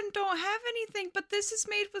children don't have anything, but this is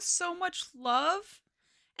made with so much love.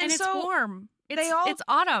 And so it's warm. It's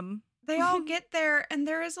autumn. They all get there, and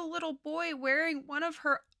there is a little boy wearing one of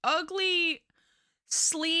her ugly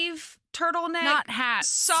sleeve turtleneck Not hats.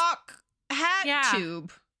 sock hat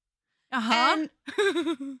tube. Uh-huh.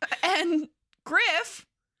 And Griff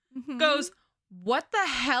goes, "What the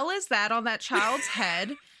hell is that on that child's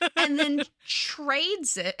head?" And then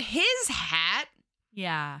trades his hat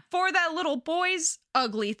for that little boy's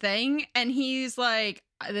ugly thing. And he's like,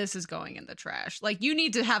 "This is going in the trash. Like, you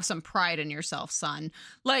need to have some pride in yourself, son."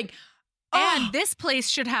 Like, and this place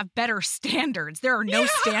should have better standards. There are no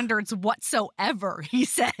standards whatsoever, he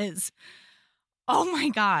says. Oh my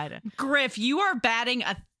God. Griff, you are batting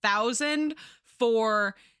 1,000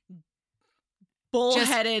 for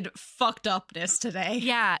bullheaded fucked upness today.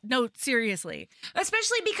 Yeah, no, seriously.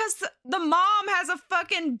 Especially because the mom has a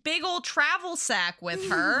fucking big old travel sack with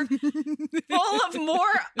her full of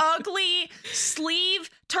more ugly sleeve,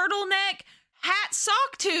 turtleneck, hat,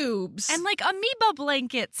 sock tubes. And like amoeba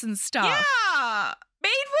blankets and stuff. Yeah. Made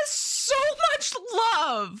with so much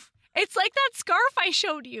love. It's like that scarf I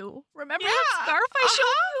showed you. Remember Yeah. that scarf I showed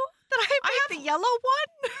you? That I made the yellow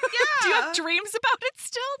one? Yeah. Do you have dreams about it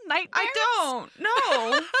still? Nightmares? I don't.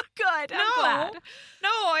 No. Good. I'm No. glad. No,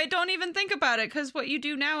 I don't even think about it because what you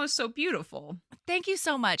do now is so beautiful. Thank you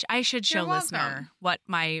so much. I should show You're welcome. listener what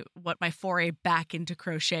my foray back into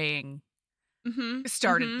crocheting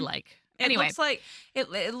started like. Anyway,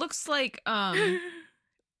 It looks like a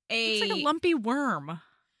it's like a lumpy worm.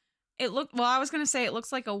 I was gonna say it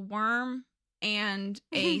looks like a worm and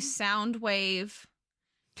a sound wave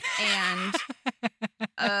and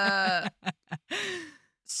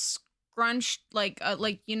scrunched like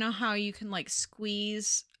you know how you can like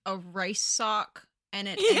squeeze a rice sock and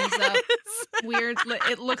it ends up weird.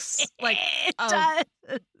 It looks like it does.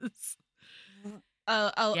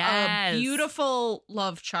 a beautiful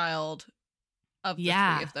love child of the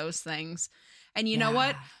three of those things. And you know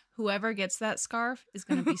what? Whoever gets that scarf is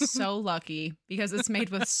going to be so lucky because it's made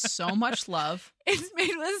with so much love. It's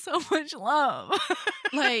made with so much love.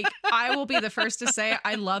 Like, I will be the first to say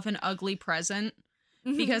I love an ugly present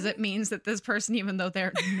because it means that this person, even though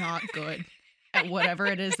they're not good at whatever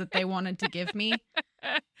it is that they wanted to give me,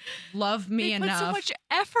 love me enough. Put so much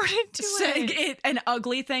effort into it. An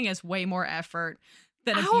ugly thing is way more effort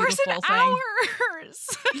than a hours beautiful and thing.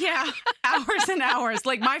 Hours. Yeah, hours and hours.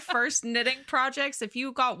 Like my first knitting projects, if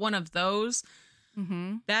you got one of those,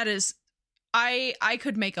 that is, I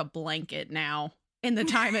could make a blanket now in the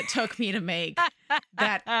time it took me to make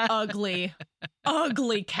that ugly,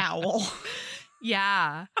 ugly cowl.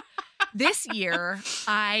 Yeah. This year,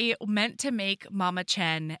 I meant to make Mama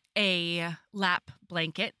Chen a lap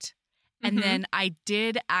blanket, and then I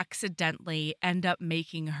did accidentally end up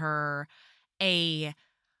making her a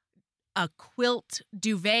quilt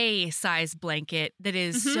duvet size blanket that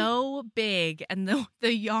is so big and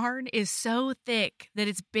the yarn is so thick that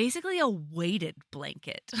it's basically a weighted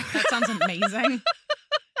blanket. That sounds amazing.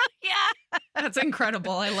 Yeah. That's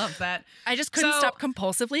incredible. I love that. I just couldn't stop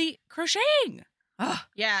compulsively crocheting.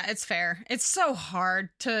 Yeah, it's fair. It's so hard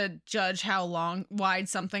to judge how wide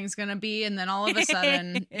something's going to be. And then all of a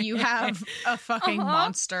sudden you have a fucking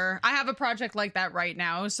monster. I have a project like that right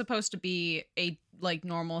now. It was supposed to be a like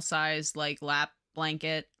normal size, like lap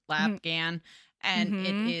blanket, lap gan. And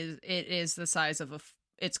it is the size of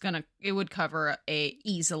it would cover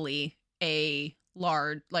easily a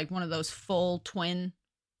large, like one of those full twin,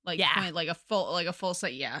 twin, like a full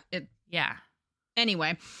set. Yeah. Yeah.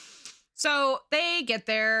 Anyway. So they get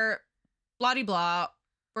there, blah-de-blah.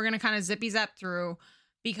 We're going to kind of zippy-zap through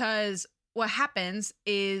because what happens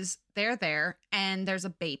is they're there and there's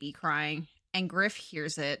a baby crying and Griff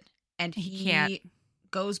hears it and he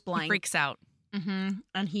goes blank. He freaks out.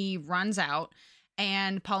 And he runs out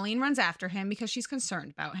and Pauline runs after him because she's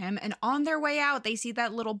concerned about him. And on their way out, they see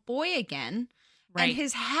that little boy again and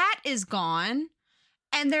his hat is gone.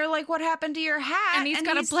 And they're like, what happened to your hat? And he's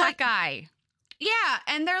got a black eye. Yeah,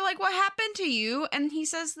 and they're like, what happened to you? And he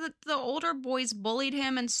says that the older boys bullied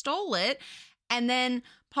him and stole it. And then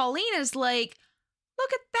Pauline is like,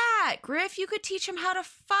 look at that, Griff, you could teach him how to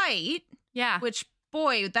fight. Yeah. Which,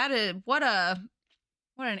 boy, that is, what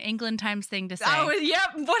an England Times thing to say. Oh, yep,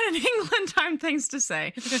 what an England Time things to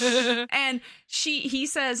say. And he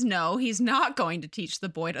says, no, he's not going to teach the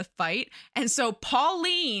boy to fight. And so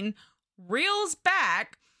Pauline reels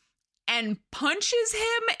back and punches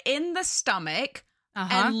him in the stomach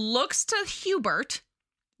and looks to Hubert,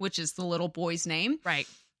 which is the little boy's name. Right.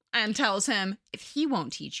 And tells him, if he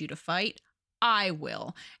won't teach you to fight, I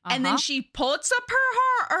will. And then she puts up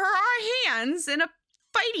her hands in a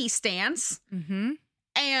fighty stance.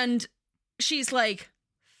 And she's like,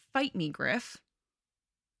 fight me, Griff.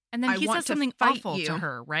 And then he says something awful to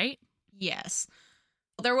her, right? Yes.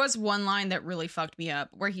 There was one line that really fucked me up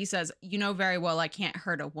where he says, you know very well I can't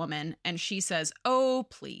hurt a woman. And she says, oh,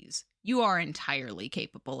 please, you are entirely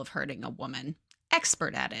capable of hurting a woman.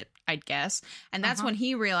 Expert at it, I'd guess. And that's when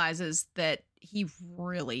he realizes that he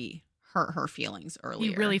really hurt her feelings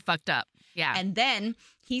earlier. He really fucked up. Yeah. And then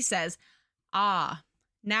he says, now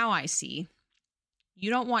I see.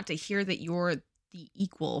 You don't want to hear that you're the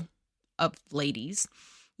equal of ladies.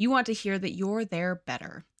 You want to hear that you're their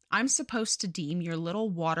better. I'm supposed to deem your little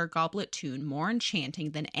water goblet tune more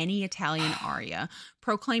enchanting than any Italian aria,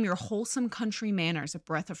 proclaim your wholesome country manners a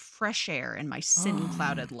breath of fresh air in my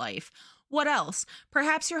sin-clouded life. What else?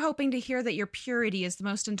 Perhaps you're hoping to hear that your purity is the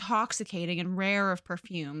most intoxicating and rare of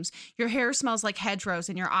perfumes. Your hair smells like hedgerows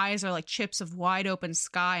and your eyes are like chips of wide open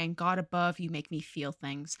sky, and God above, you make me feel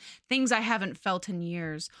things I haven't felt in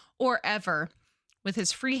years or ever. With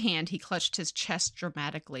his free hand, he clutched his chest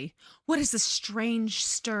dramatically. What is this strange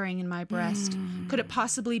stirring in my breast? Could it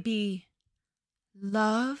possibly be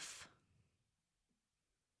love?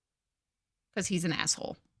 Because he's an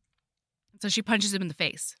asshole. So she punches him in the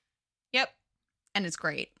face. Yep. And it's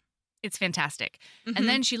great. It's fantastic. And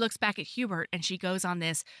then she looks back at Hubert and she goes on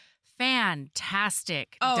this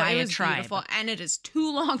fantastic diatribe. It was beautiful. And it is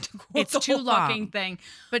too long to quote it's the too whole long. fucking thing.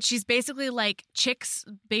 But she's basically like,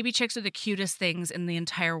 baby chicks are the cutest things in the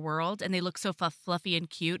entire world. And they look so fluffy and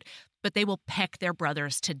cute, but they will peck their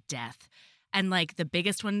brothers to death. And like the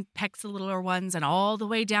biggest one pecks the littler ones and all the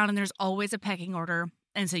way down. And there's always a pecking order.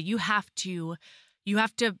 And so you have to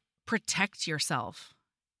protect yourself.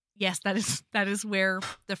 Yes, that is where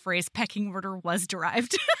the phrase pecking order was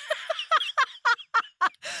derived.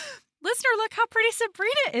 Listener, look how pretty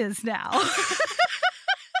Sabrina is now.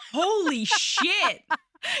 Holy shit.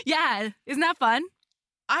 Yeah, isn't that fun?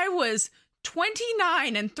 I was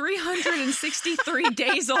 29 and 363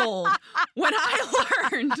 days old when I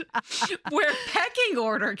learned where pecking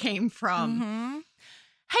order came from. Mm-hmm.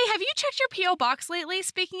 Hey, have you checked your P.O. box lately?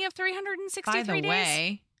 Speaking of 363 days. By the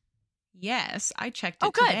way, yes, I checked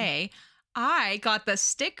it good. today. I got the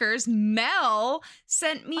stickers. Mel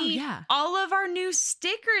sent me all of our new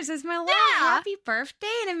stickers as my little happy birthday,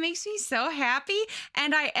 and it makes me so happy.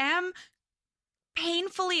 And I am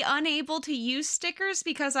painfully unable to use stickers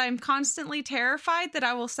because I'm constantly terrified that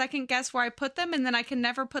I will second guess where I put them and then I can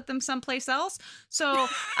never put them someplace else. So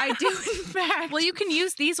I do, in fact. Well, you can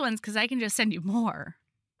use these ones because I can just send you more.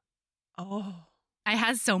 Oh. I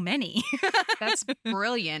has so many. That's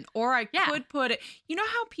brilliant. Or I could put it. You know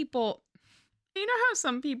how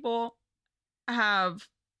some people have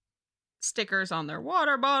stickers on their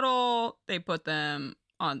water bottle, they put them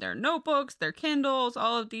on their notebooks, their Kindles,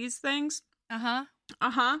 all of these things.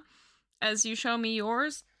 As you show me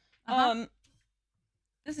yours.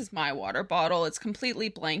 This is my water bottle. It's completely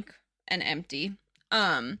blank and empty.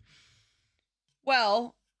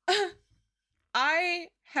 Well, I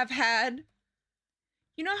have had,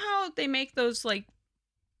 you know how they make those like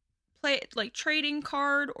trading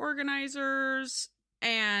card organizers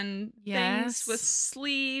and things with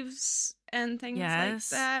sleeves and things like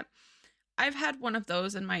that. I've had one of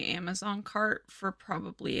those in my Amazon cart for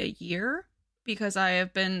probably a year because I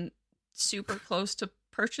have been super close to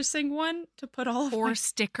purchasing one to put all of my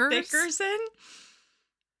stickers in,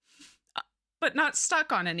 but not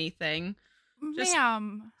stuck on anything.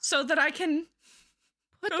 Ma'am. So that I can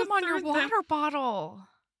put them on your water bottle.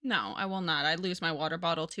 No, I will not. I lose my water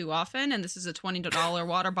bottle too often, and this is a $20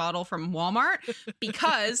 water bottle from Walmart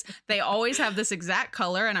because they always have this exact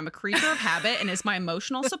color, and I'm a creature of habit, and it's my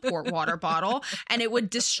emotional support water bottle, and it would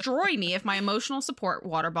destroy me if my emotional support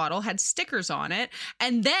water bottle had stickers on it,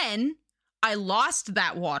 and then I lost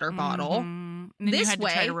that water bottle. And then you had to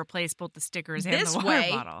try to replace both the stickers and the water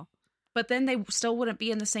bottle. But then they still wouldn't be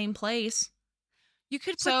in the same place. You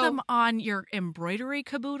could put them on your embroidery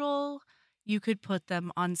caboodle. You could put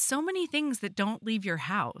them on so many things that don't leave your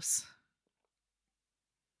house.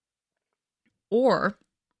 Or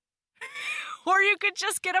you could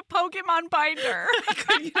just get a Pokemon binder.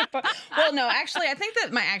 Well, no, actually, I think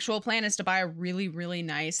that my actual plan is to buy a really, really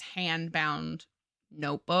nice hand-bound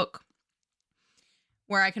notebook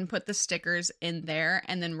where I can put the stickers in there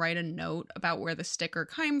and then write a note about where the sticker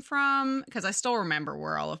came from, because I still remember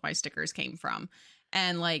where all of my stickers came from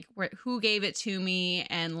and like who gave it to me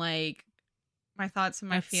and like my thoughts and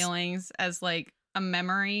my feelings as like a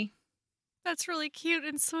memory. That's really cute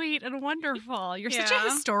and sweet and wonderful. You're such a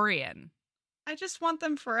historian. I just want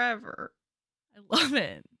them forever. I love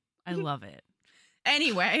it. I love it.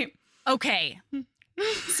 Anyway. Okay.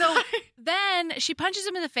 So then she punches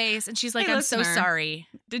him in the face and she's like, I'm so sorry.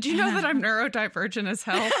 Did you know that I'm neurodivergent as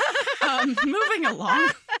hell? Moving along.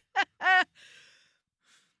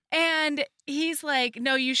 And he's like,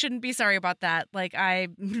 no, you shouldn't be sorry about that. Like, I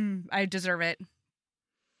deserve it.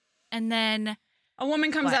 And then a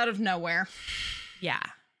woman comes out of nowhere. Yeah.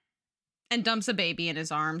 And dumps a baby in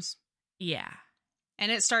his arms. Yeah.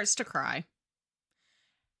 And it starts to cry.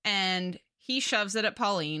 And he shoves it at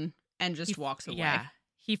Pauline and just walks away. Yeah.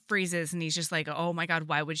 He freezes and he's just like, oh my God,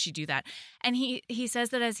 why would she do that? And he says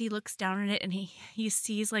that as he looks down at it and he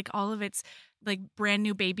sees like all of its like brand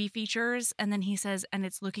new baby features. And then he says, and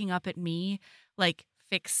it's looking up at me like,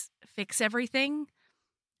 fix everything.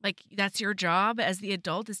 Like, that's your job as the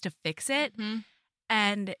adult is to fix it. Mm-hmm.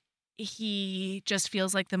 And he just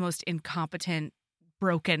feels like the most incompetent,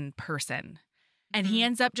 broken person. And he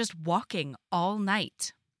ends up just walking all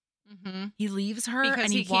night. Mm-hmm. He leaves her Because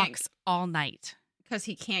and he he walks all night. Because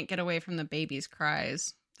he can't get away from the baby's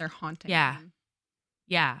cries. They're haunting Yeah. him.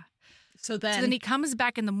 Yeah. So then he comes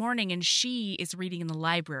back in the morning and she is reading in the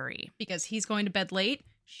library. Because he's going to bed late,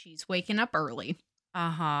 she's waking up early.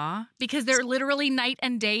 Uh-huh. Because they're literally night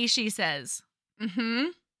and day, she says. Mm-hmm.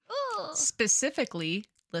 Specifically,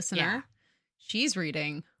 listener, she's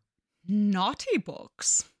reading naughty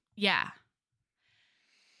books. Yeah.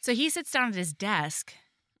 So he sits down at his desk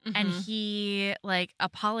and he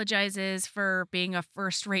apologizes for being a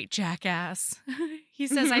first-rate jackass. He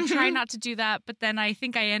says, I try not to do that, but then I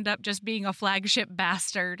think I end up just being a flagship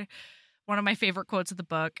bastard. One of my favorite quotes of the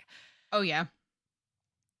book. Oh, yeah.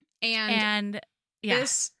 And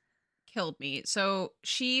this killed me. So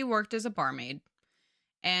she worked as a barmaid.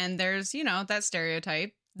 And there's, that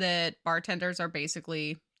stereotype that bartenders are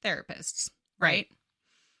basically therapists, right?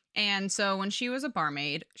 And so when she was a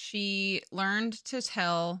barmaid, she learned to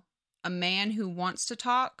tell a man who wants to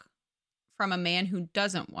talk from a man who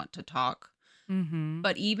doesn't want to talk. Mm-hmm.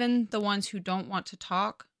 But even the ones who don't want to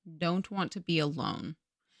talk don't want to be alone.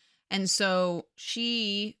 And so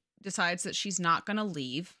she decides that she's not going to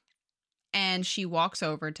leave. And she walks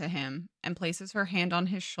over to him and places her hand on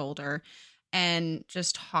his shoulder and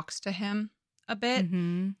just talks to him a bit.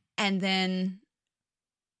 Mm-hmm. And then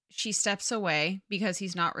she steps away because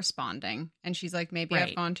he's not responding. And she's like, maybe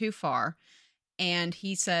I've gone too far. And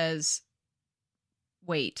he says,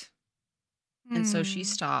 wait. And so she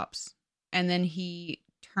stops. And then he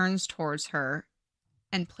turns towards her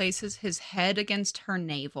and places his head against her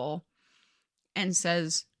navel and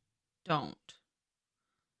says, don't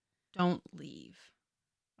leave.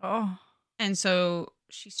 Oh. And so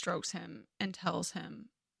she strokes him and tells him,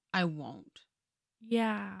 I won't.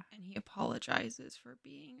 Yeah. And he apologizes for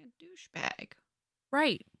being a douchebag.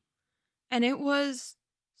 Right. And it was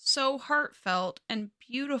so heartfelt and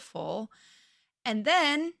beautiful. And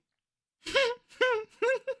then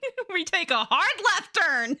we take a hard left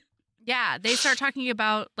turn. Yeah. They start talking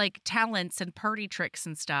about talents and party tricks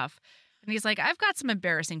and stuff. And he's like, I've got some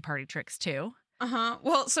embarrassing party tricks too. Uh-huh.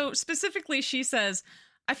 Well, so specifically she says,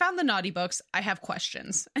 I found the naughty books. I have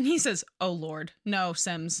questions. And he says, oh, Lord, no,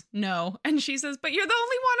 Sims, no. And she says, but you're the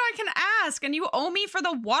only one I can ask. And you owe me for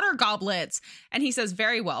the water goblets. And he says,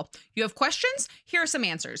 very well. You have questions? Here are some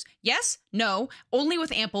answers. Yes, no, only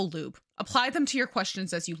with ample lube. Apply them to your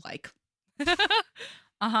questions as you like.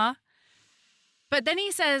 Uh-huh. But then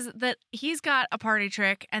he says that he's got a party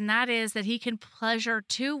trick, and that is that he can pleasure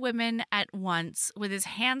two women at once with his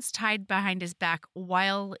hands tied behind his back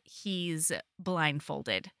while he's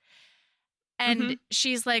blindfolded. And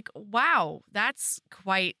she's like, wow, that's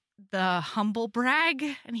quite the humble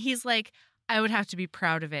brag. And he's like, I would have to be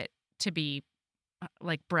proud of it to be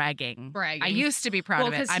bragging. I used to be proud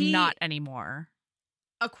of it. I'm not anymore.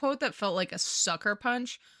 A quote that felt like a sucker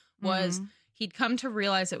punch was, he'd come to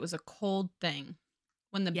realize it was a cold thing.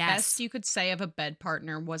 When the best you could say of a bed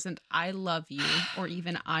partner wasn't I love you or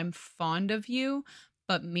even I'm fond of you,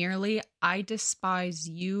 but merely I despise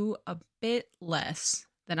you a bit less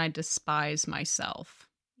than I despise myself.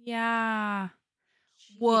 Yeah.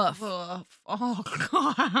 Woof. Woof. Oh,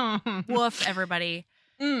 God. Woof, everybody.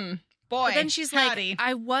 Boy. But then she's howdy. like,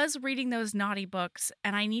 I was reading those naughty books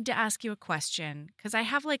and I need to ask you a question because I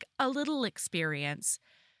have a little experience.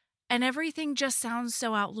 And everything just sounds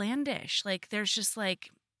so outlandish. There's just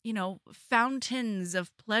fountains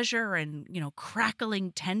of pleasure and,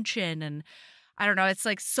 crackling tension. And I don't know, it's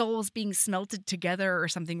like souls being smelted together or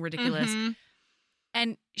something ridiculous.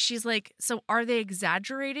 And she's like, so are they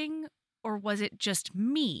exaggerating or was it just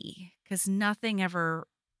me? Because nothing's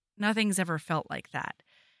ever felt like that.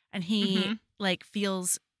 And he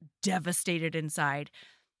feels devastated inside.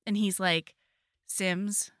 And he's like,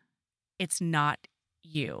 Sims, it's not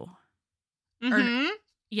you.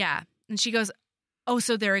 Yeah. And she goes, oh,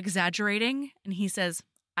 so they're exaggerating? And he says,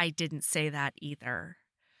 I didn't say that either.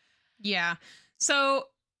 Yeah. So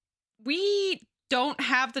we don't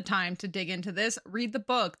have the time to dig into this. Read the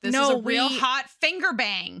book. This is a real hot finger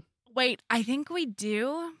bang. Wait, I think we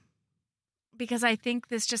do. Because I think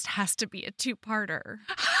this just has to be a two-parter.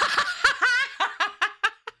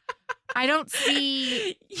 I don't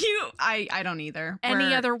see I don't either.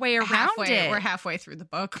 Any other way around it. We're halfway through the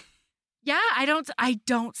book. Yeah, I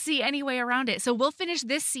don't see any way around it. So we'll finish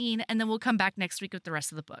this scene and then we'll come back next week with the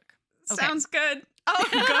rest of the book. Okay. Sounds good. Oh,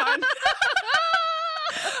 God.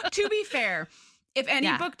 To be fair, if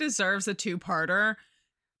any book deserves a two-parter,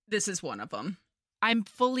 this is one of them. I'm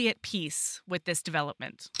fully at peace with this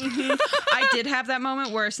development. I did have that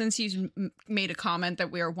moment where, since you made a comment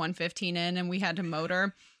that we were 1:15 in and we had to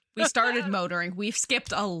motor, we started motoring. We've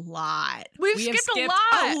skipped a lot. We've have skipped a skipped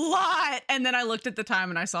lot. a lot. And then I looked at the time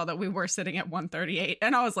and I saw that we were sitting at 1:38,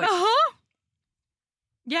 and I was like,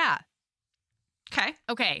 Yeah. okay.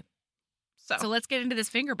 Okay. So let's get into this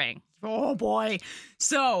finger bang. Oh boy.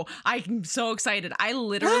 So I'm so excited. I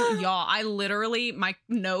literally, my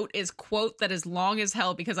note is quote that is long as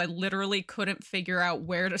hell because I literally couldn't figure out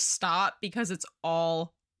where to stop because it's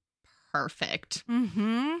all perfect.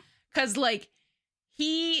 Mm-hmm. Because, like,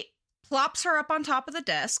 he plops her up on top of the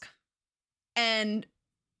desk and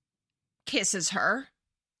kisses her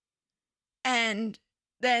and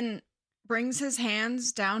then brings his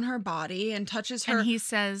hands down her body and touches her. And he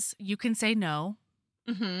says, you can say no.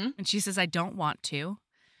 Mm-hmm. And she says, I don't want to.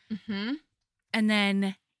 Mm-hmm. And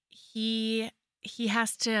then he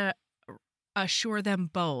has to assure them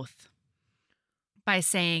both by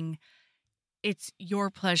saying, it's your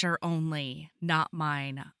pleasure only, not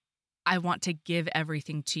mine. I want to give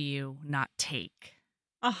everything to you, not take.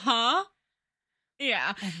 Uh-huh.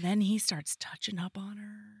 Yeah. And then he starts touching up on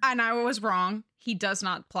her. And I was wrong. He does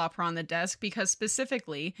not plop her on the desk because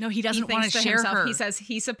specifically... No, he doesn't want to share himself, her. He says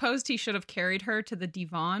he supposed he should have carried her to the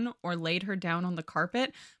divan or laid her down on the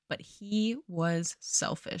carpet, but he was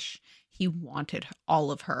selfish. He wanted all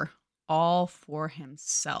of her, all for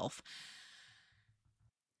himself.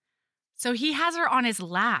 So he has her on his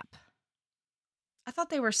lap. I thought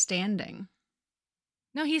they were standing.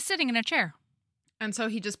 No, he's sitting in a chair. And so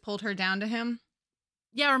he just pulled her down to him?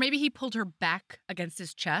 Yeah, or maybe he pulled her back against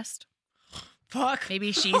his chest. Fuck.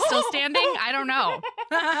 Maybe she's still standing. I don't know.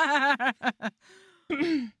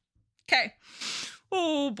 Okay.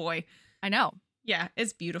 Oh, boy. I know. Yeah,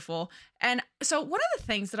 it's beautiful. And so one of the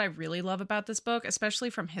things that I really love about this book, especially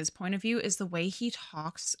from his point of view, is the way he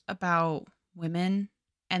talks about women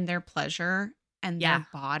and their pleasure and their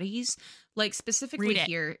bodies. Like, specifically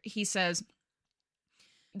here, he says,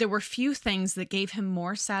 there were few things that gave him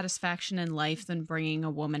more satisfaction in life than bringing a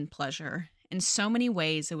woman pleasure. In so many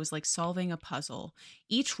ways, it was like solving a puzzle.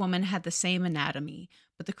 Each woman had the same anatomy,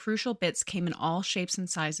 but the crucial bits came in all shapes and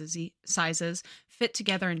sizes, fit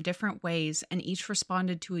together in different ways, and each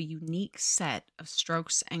responded to a unique set of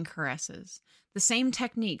strokes and caresses. The same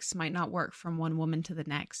techniques might not work from one woman to the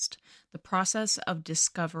next. The process of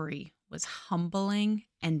discovery was humbling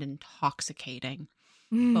and intoxicating.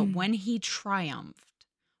 But when he triumphed,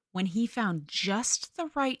 when he found just the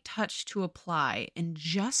right touch to apply in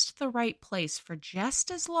just the right place for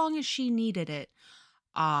just as long as she needed it,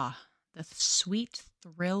 the sweet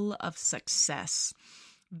thrill of success.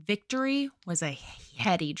 Victory was a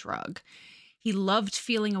heady drug. He loved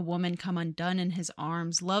feeling a woman come undone in his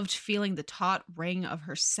arms, loved feeling the taut ring of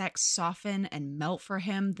her sex soften and melt for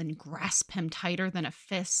him, then grasp him tighter than a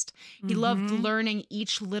fist. He loved learning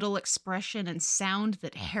each little expression and sound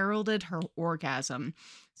that heralded her orgasm.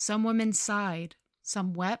 Some women sighed,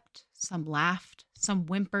 some wept, some laughed, some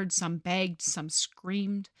whimpered, some begged, some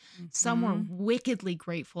screamed. Some were wickedly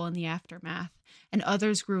grateful in the aftermath, and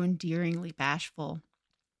others grew endearingly bashful.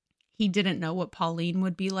 He didn't know what Pauline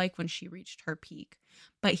would be like when she reached her peak,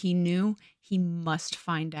 but he knew he must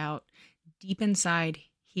find out. Deep inside,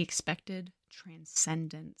 he expected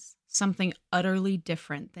transcendence, something utterly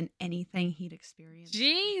different than anything he'd experienced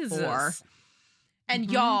before. And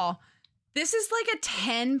y'all, this is like a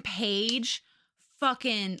 10-page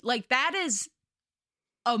fucking, like, that is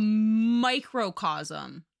a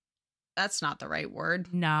microcosm. That's not the right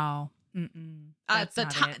word. No. That's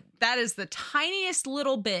not it. That is the tiniest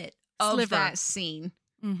little bit of Sliver. that scene.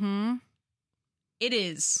 It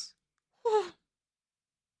is.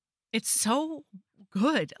 It's so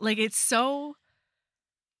good. Like, it's so,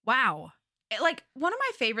 wow. Like, one of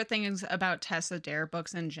my favorite things about Tessa Dare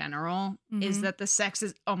books in general is that the sex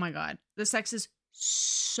is, oh my God, the sex is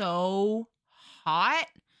so hot,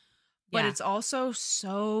 but it's also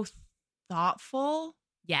so thoughtful.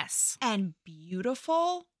 Yes. And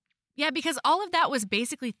beautiful. Yeah, because all of that was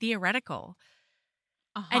basically theoretical.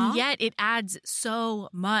 And yet it adds so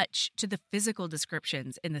much to the physical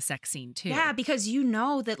descriptions in the sex scene, too. Yeah, because you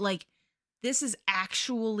know that, like, this is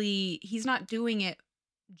actually, he's not doing it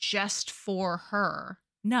just for her.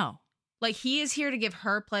 No. Like, he is here to give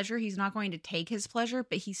her pleasure. He's not going to take his pleasure,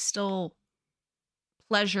 but he's still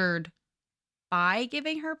pleasured by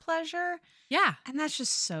giving her pleasure. Yeah. And that's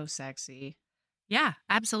just so sexy. Yeah,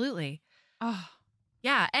 absolutely. Oh.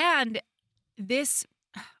 Yeah, and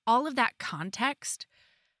all of that context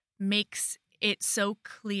makes it so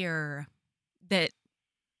clear that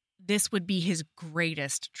this would be his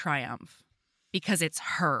greatest triumph because it's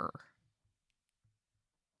her.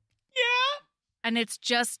 And it's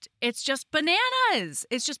just bananas.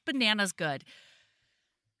 It's just bananas good.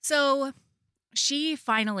 So she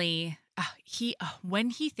finally, when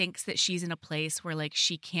he thinks that she's in a place where like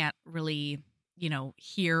she can't really,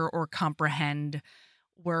 hear or comprehend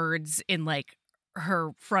words in like her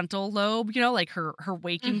frontal lobe, like her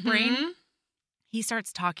waking brain, he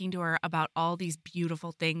starts talking to her about all these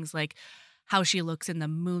beautiful things, like how she looks in the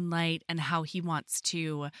moonlight and how he wants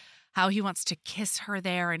to kiss her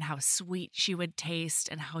there and how sweet she would taste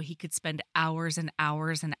and how he could spend hours and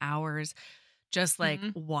hours and hours just like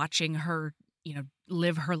watching her,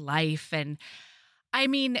 live her life. And I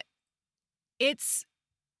mean,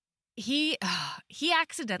 he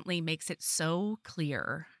accidentally makes it so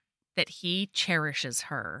clear that he cherishes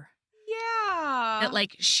her. Yeah. That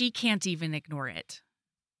like she can't even ignore it.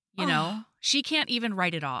 She can't even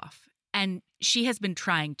write it off. And she has been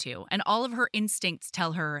trying to. And all of her instincts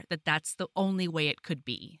tell her that that's the only way it could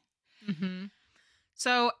be. Mm-hmm.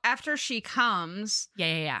 So after she comes,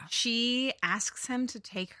 she asks him to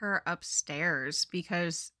take her upstairs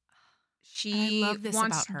because she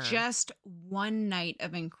wants just one night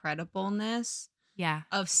of incredibleness. Yeah.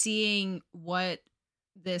 Of seeing what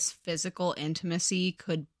this physical intimacy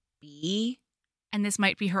could be. And this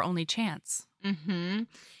might be her only chance. Mm-hmm.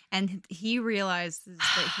 And he realizes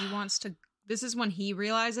that this is when he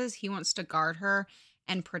realizes he wants to guard her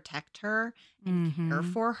and protect her and care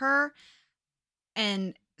for her.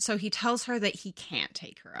 And so he tells her that he can't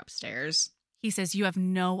take her upstairs. He says, you have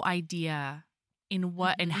no idea in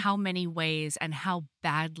what and how many ways and how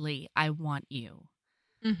badly I want you.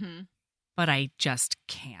 Mm-hmm. But I just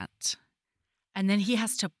can't. And then he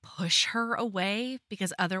has to push her away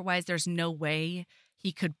because otherwise there's no way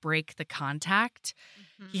he could break the contact.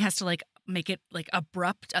 He has to like make it like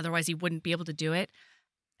abrupt. Otherwise he wouldn't be able to do it.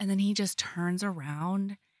 And then he just turns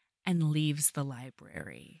around and leaves the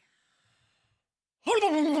library.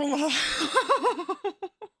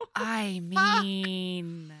 I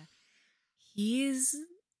mean, he's...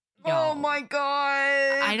 Oh my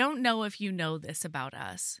God. I don't know if you know this about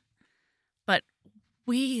us, but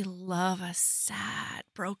we love a sad,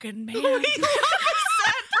 broken man. We love a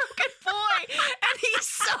sad, broken boy. And he's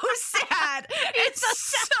so sad. It's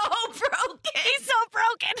so broken. He's so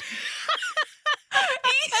broken.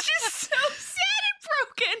 He's just so sad and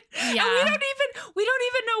broken. Yeah. And we don't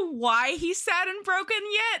even know why he's sad and broken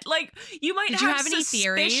yet. Like, you might Did you have any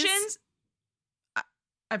theories?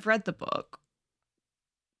 I've read the book.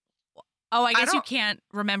 Oh, I guess you can't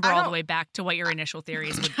remember all the way back to what your initial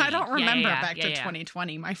theories would be. I don't remember back to 2020,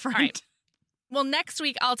 2020, my friend. All right. Well, next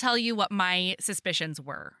week I'll tell you what my suspicions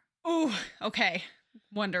were. Oh, okay.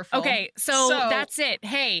 Wonderful. Okay, so that's it.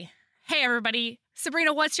 Hey, everybody.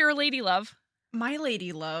 Sabrina, what's your lady love? My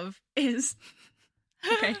lady love is...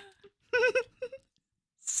 Okay.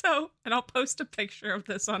 So, and I'll post a picture of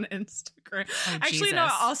this on Instagram. Oh, actually, Jesus. no,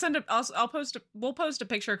 we'll post a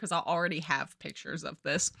picture because I'll already have pictures of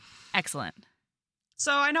this. Excellent.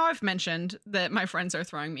 So I know I've mentioned that my friends are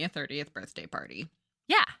throwing me a 30th birthday party.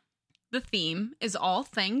 Yeah. The theme is all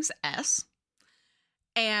things S.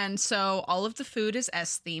 And so all of the food is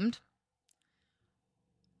S themed.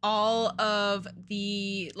 All of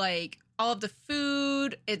the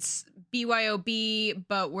food, it's BYOB,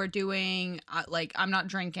 but we're doing, I'm not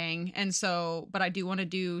drinking. And so, but I do want to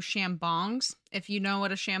do shambongs, if you know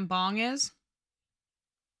what a shambong is.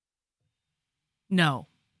 No,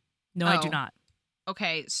 I do not.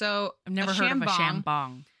 Okay, so I've never heard of a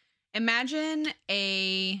shambong. Imagine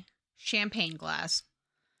a champagne glass.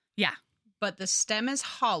 Yeah. But the stem is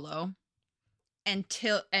hollow and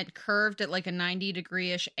curved at like a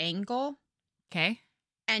 90-degree-ish angle. Okay.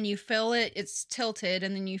 And you fill it, it's tilted,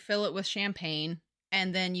 and then you fill it with champagne.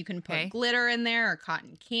 And then you can put glitter in there or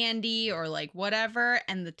cotton candy or like whatever.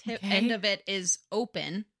 And the end of it is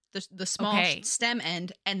open, the small stem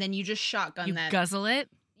end. And then you just shotgun that. You guzzle it?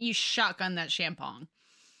 You shotgun that champagne.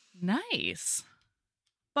 Nice.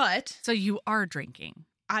 But. So you are drinking.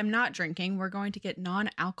 I'm not drinking. We're going to get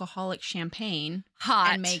non-alcoholic champagne.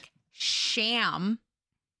 Hot. And make sham.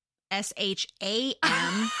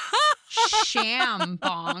 SHAM.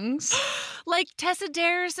 Shambongs. Like Tessa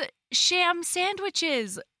Dare's sham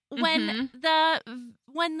sandwiches when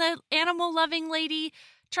the animal loving lady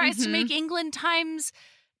tries to make England Times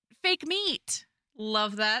fake meat.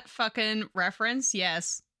 Love that fucking reference.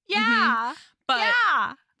 Yes. Yeah. But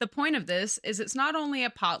the point of this is it's not only a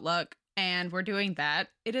potluck and we're doing that,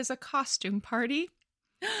 it is a costume party.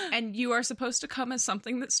 And you are supposed to come as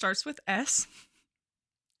something that starts with S.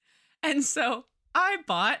 And so I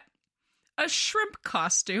bought a shrimp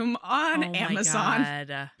costume on Amazon.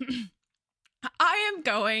 I am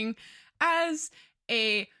going as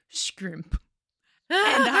a shrimp.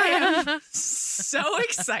 And I am so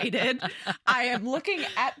excited. I am looking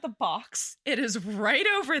at the box. It is right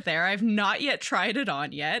over there. I've not yet tried it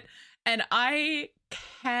on yet. And I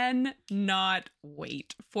cannot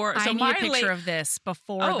wait for I need a picture of this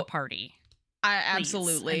before the party.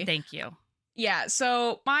 Absolutely. And thank you. Yeah,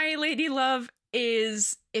 so my lady love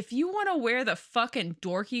is, if you want to wear the fucking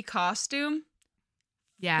dorky costume,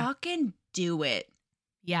 fucking do it.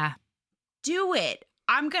 Yeah. Do it.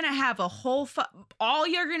 I'm going to have a whole all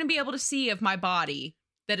you're going to be able to see of my body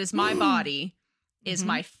that is my body is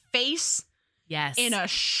my face in a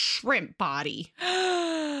shrimp body.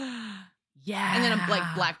 Yeah. And then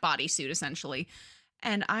a black bodysuit essentially.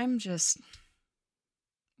 And I'm just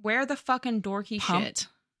wear the fucking dorky shit.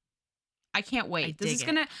 I can't wait.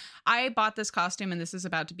 I bought this costume and this is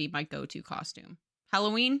about to be my go-to costume.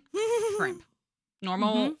 Halloween, shrimp.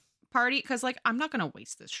 Normal party, because like I'm not going to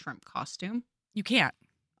waste this shrimp costume. You can't.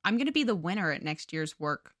 I'm going to be the winner at next year's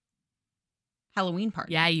work Halloween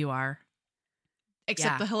party. Yeah, you are.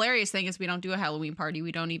 Except the hilarious thing is we don't do a Halloween party.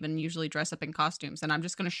 We don't even usually dress up in costumes. And I'm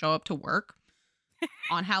just going to show up to work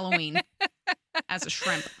on Halloween as a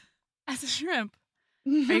shrimp. As a shrimp. Are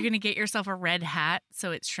you going to get yourself a red hat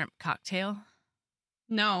so it's shrimp cocktail?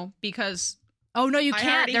 No, because... Oh, no, you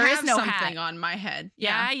can't. There is no something hat on my head.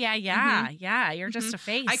 Yeah. Yeah, you're just a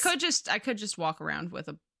face. I could just walk around with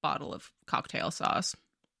a bottle of cocktail sauce.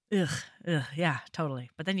 Ugh, yeah, totally.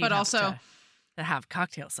 But then you have to have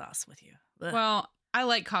cocktail sauce with you. Ugh. Well, I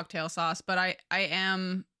like cocktail sauce, but I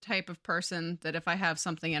am type of person that if I have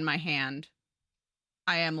something in my hand,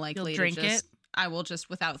 I am likely to just... I will just,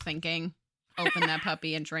 without thinking, open that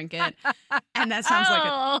puppy and drink it. And that sounds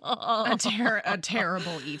like a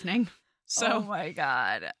terrible evening. So, oh my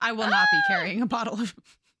God. I will not be carrying a bottle of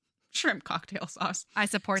shrimp cocktail sauce. I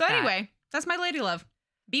support that. So anyway, that's my lady love.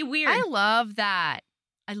 Be weird. I love that.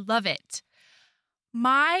 I love it.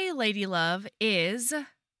 My lady love is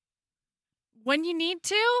when you need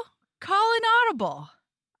to, call an audible.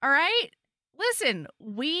 All right? Listen,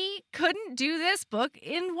 we couldn't do this book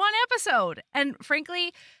in one episode. And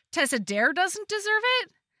frankly, Tessa Dare doesn't deserve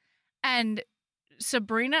it. And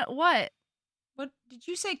Sabrina, what? What did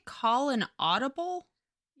you say? Call an audible?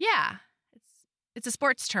 Yeah. It's a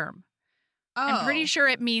sports term. Oh. I'm pretty sure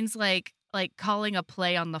it means like calling a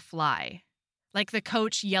play on the fly. Like the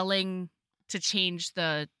coach yelling to change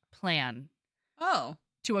the plan. Oh.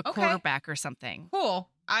 To a quarterback or something. Cool.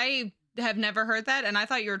 I have never heard that, and I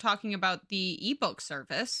thought you were talking about the ebook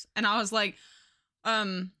service. And I was like,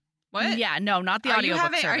 what? Yeah, no, not the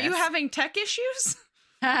audiobook service. Are you having tech issues?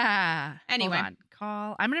 Anyway. Hold on.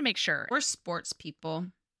 Call. I'm going to make sure. We're sports people.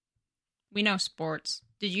 We know sports.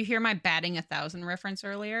 Did you hear my batting 1,000 reference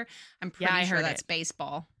earlier? I'm pretty sure that's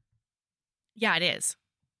baseball. Yeah, it is.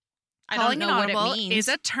 I don't know what it means. Calling an audible is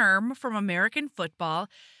a term from American football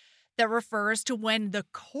that refers to when the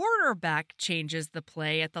quarterback changes the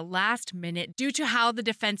play at the last minute due to how the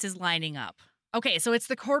defense is lining up. Okay, so it's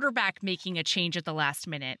the quarterback making a change at the last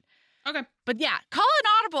minute. Okay. But yeah, call an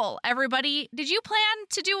audible, everybody. Did you plan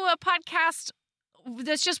to do a podcast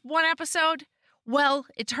that's just one episode? Well,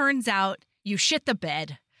 it turns out you shit the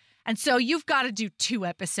bed. And so you've got to do 2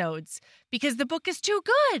 episodes because the book is too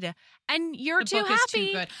good and you're too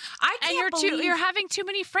happy. Too good. You're having too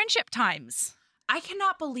many friendship times. I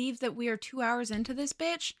cannot believe that we are 2 hours into this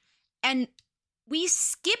bitch and we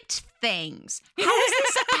skipped things. How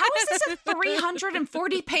is this a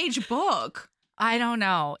 340-page book? I don't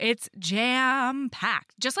know. It's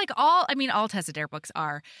jam-packed. Just like all Tessa Dare books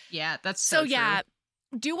are. Yeah, that's so true. Yeah,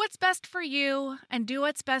 do what's best for you and do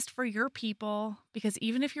what's best for your people. Because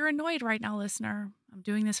even if you're annoyed right now, listener, I'm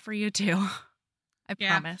doing this for you too. I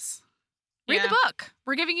promise. Read the book.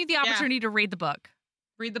 We're giving you the opportunity to read the book.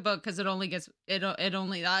 Read the book because it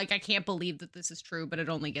only I can't believe that this is true, but it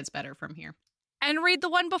only gets better from here. And read the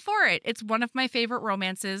one before it. It's one of my favorite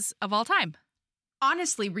romances of all time.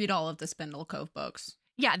 Honestly, read all of the Spindle Cove books.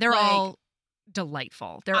 Yeah, they're all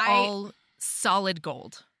delightful. They're all solid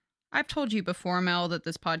gold. I've told you before, Mel, that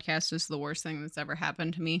this podcast is the worst thing that's ever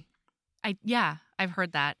happened to me. I've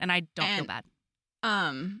heard that, and I don't feel bad.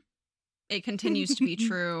 It continues to be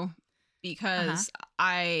true because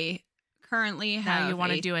I currently have. Now you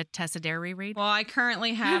want to do a Tessa Dare reread? Well, I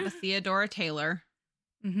currently have a Theodora Taylor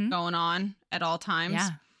going on at all times.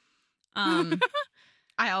 Yeah.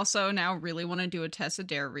 I also now really want to do a Tessa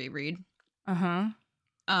Dare reread. I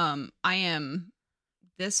am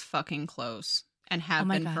this fucking close and have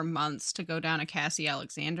been for months to go down a Cassie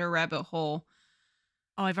Alexander rabbit hole.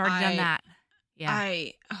 Oh, I've already done that. Yeah.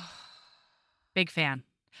 Big fan.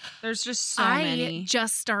 There's just so many. I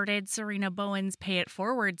just started Serena Bowen's Pay It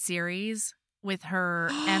Forward series with her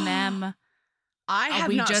MM I have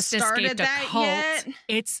we not just started escaped a that cult. yet.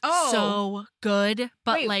 It's Oh. so good,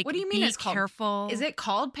 but Wait, like, what do you mean be it's called? careful. Is it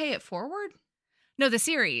called Pay It Forward? No, the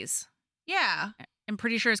series. Yeah. I'm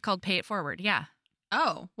pretty sure it's called Pay It Forward. Yeah.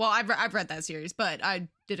 Oh, well, I've read that series, but I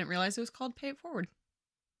didn't realize it was called Pay It Forward.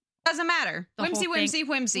 Doesn't matter. The Whimsy, whole thing- whimsy,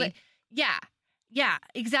 whimsy. Yeah,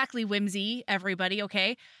 exactly. Whimsy, everybody.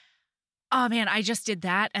 Okay. Oh man, I just did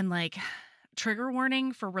that, and like, trigger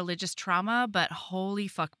warning for religious trauma, but holy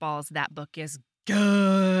fuck balls, that book is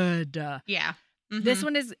good. Yeah. This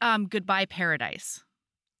one is Goodbye Paradise.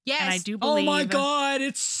 Yes. And I do believe. Oh my God,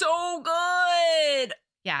 it's so good.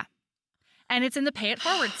 Yeah. And it's in the Pay It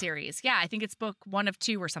Forward series. Yeah, I think it's book 1 of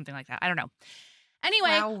 2 or something like that. I don't know. Anyway,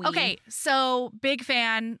 Wowee. okay, so big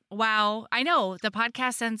fan. Wow. I know the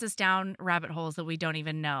podcast sends us down rabbit holes that we don't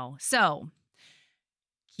even know. So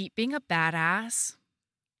keep being a badass.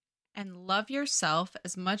 And love yourself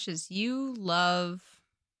as much as you love.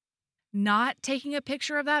 Not taking a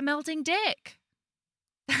picture of that melting dick.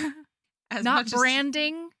 As Not much as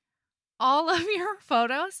branding all of your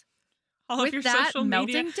photos all with of your that social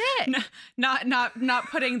media. melting dick. Not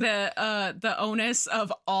putting the onus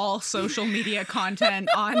of all social media content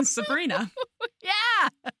on Sabrina. Yeah.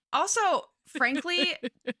 Also, frankly,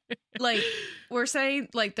 like we're saying,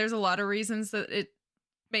 like there's a lot of reasons that it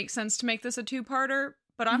makes sense to make this a 2-parter,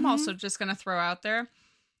 but I'm also just gonna throw out there,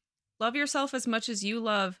 love yourself as much as you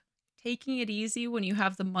love taking it easy when you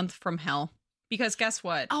have the month from hell. Because guess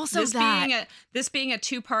what? Also this being a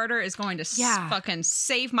 2-parter is going to fucking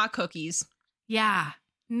save my cookies. Yeah.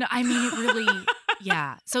 No, I mean, it really,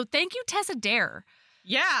 yeah. So thank you, Tessa Dare.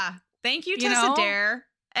 Yeah. Thank you, You Tessa know? Dare.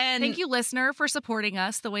 And Thank you, listener, for supporting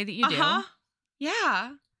us the way that you do.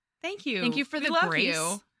 Yeah. Thank you. Thank you for We the love grace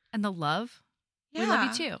you. and the love. Yeah. We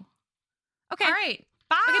love you too. Okay. All right.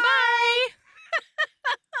 Bye. Okay, bye.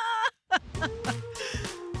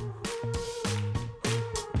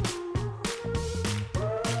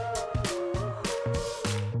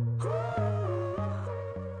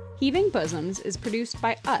 Heaving Bosoms is produced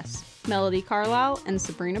by us, Melody Carlisle and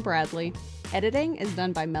Sabrina Bradley. Editing is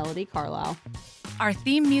done by Melody Carlisle. Our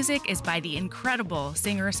theme music is by the incredible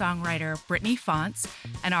singer-songwriter Brittany Fonts,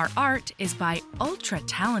 and our art is by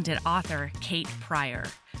ultra-talented author Kate Pryor.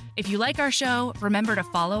 If you like our show, remember to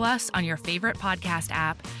follow us on your favorite podcast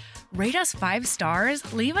app, rate us 5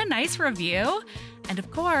 stars, leave a nice review, and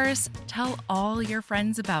of course, tell all your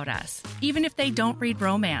friends about us, even if they don't read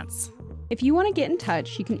romance. If you want to get in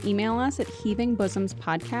touch, you can email us at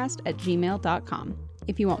heavingbosomspodcast@gmail.com.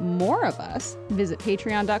 If you want more of us, visit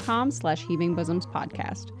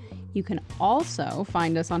patreon.com/heavingbosomspodcast. You can also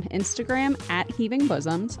find us on Instagram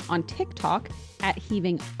 @heavingbosoms, on TikTok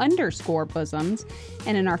 @heaving_bosoms,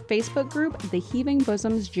 and in our Facebook group, the Heaving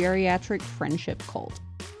Bosoms Geriatric Friendship Cult.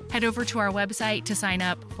 Head over to our website to sign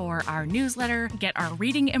up for our newsletter, get our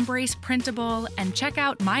Reading Embrace printable, and check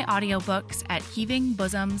out my audiobooks at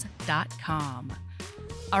heavingbosoms.com.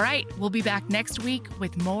 All right, we'll be back next week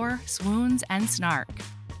with more swoons and snark.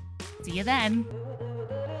 See you then.